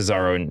guess the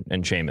Cesaro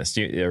and Sheamus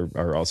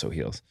are also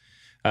heels.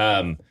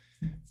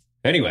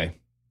 Anyway,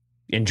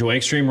 enjoy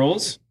Extreme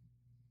Rules.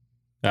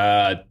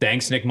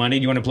 Thanks, Nick Mundy.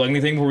 Do you want to plug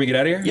anything before we get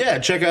out of here? Yeah,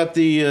 check out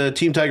the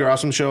Team Tiger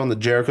Awesome show on the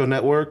Jericho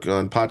Network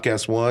on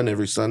Podcast One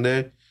every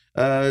Sunday.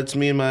 It's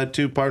me and my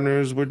two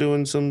partners. We're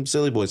doing some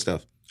silly boy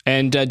stuff.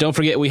 And don't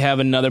forget, we have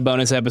another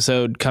bonus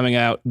episode coming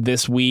out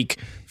this week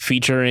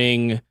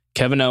featuring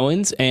Kevin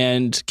Owens.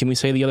 And can we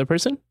say the other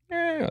person?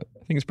 I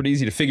think it's pretty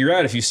easy to figure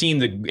out. If you've seen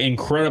the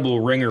incredible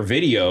Ringer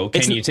video,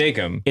 can you take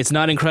him? It's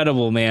not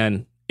incredible,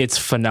 man. It's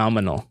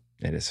phenomenal.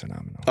 It is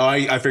phenomenal. Oh,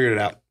 I figured it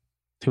out.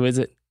 Who is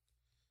it?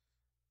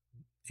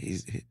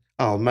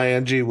 Oh,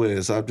 man, gee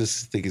whiz. I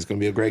just think he's going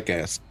to be a great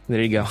guest.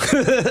 There you go.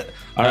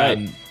 All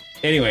right.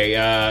 Anyway,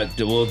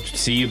 we'll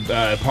see you.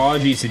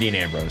 Apologies to Dean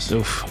Ambrose.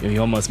 Oof, you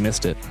almost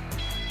missed it.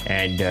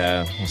 And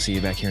we'll see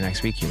you back here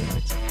next week,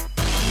 humanoids.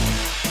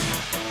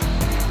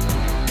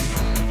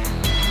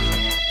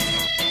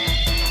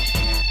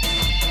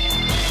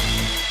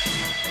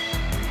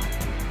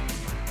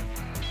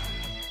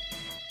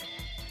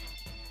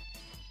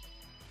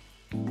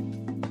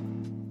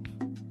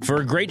 For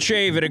a great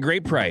shave at a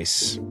great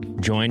price,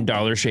 join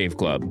Dollar Shave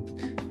Club.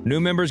 New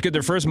members get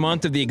their first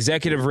month of the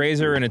Executive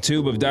Razor and a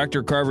tube of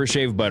Dr. Carver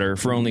shave butter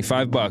for only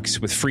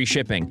 $5 with free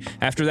shipping.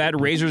 After that,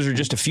 razors are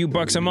just a few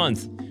bucks a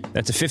month.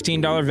 That's a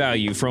 $15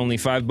 value for only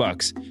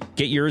 $5.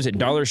 Get yours at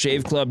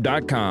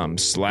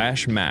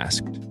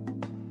dollarshaveclub.com/masked.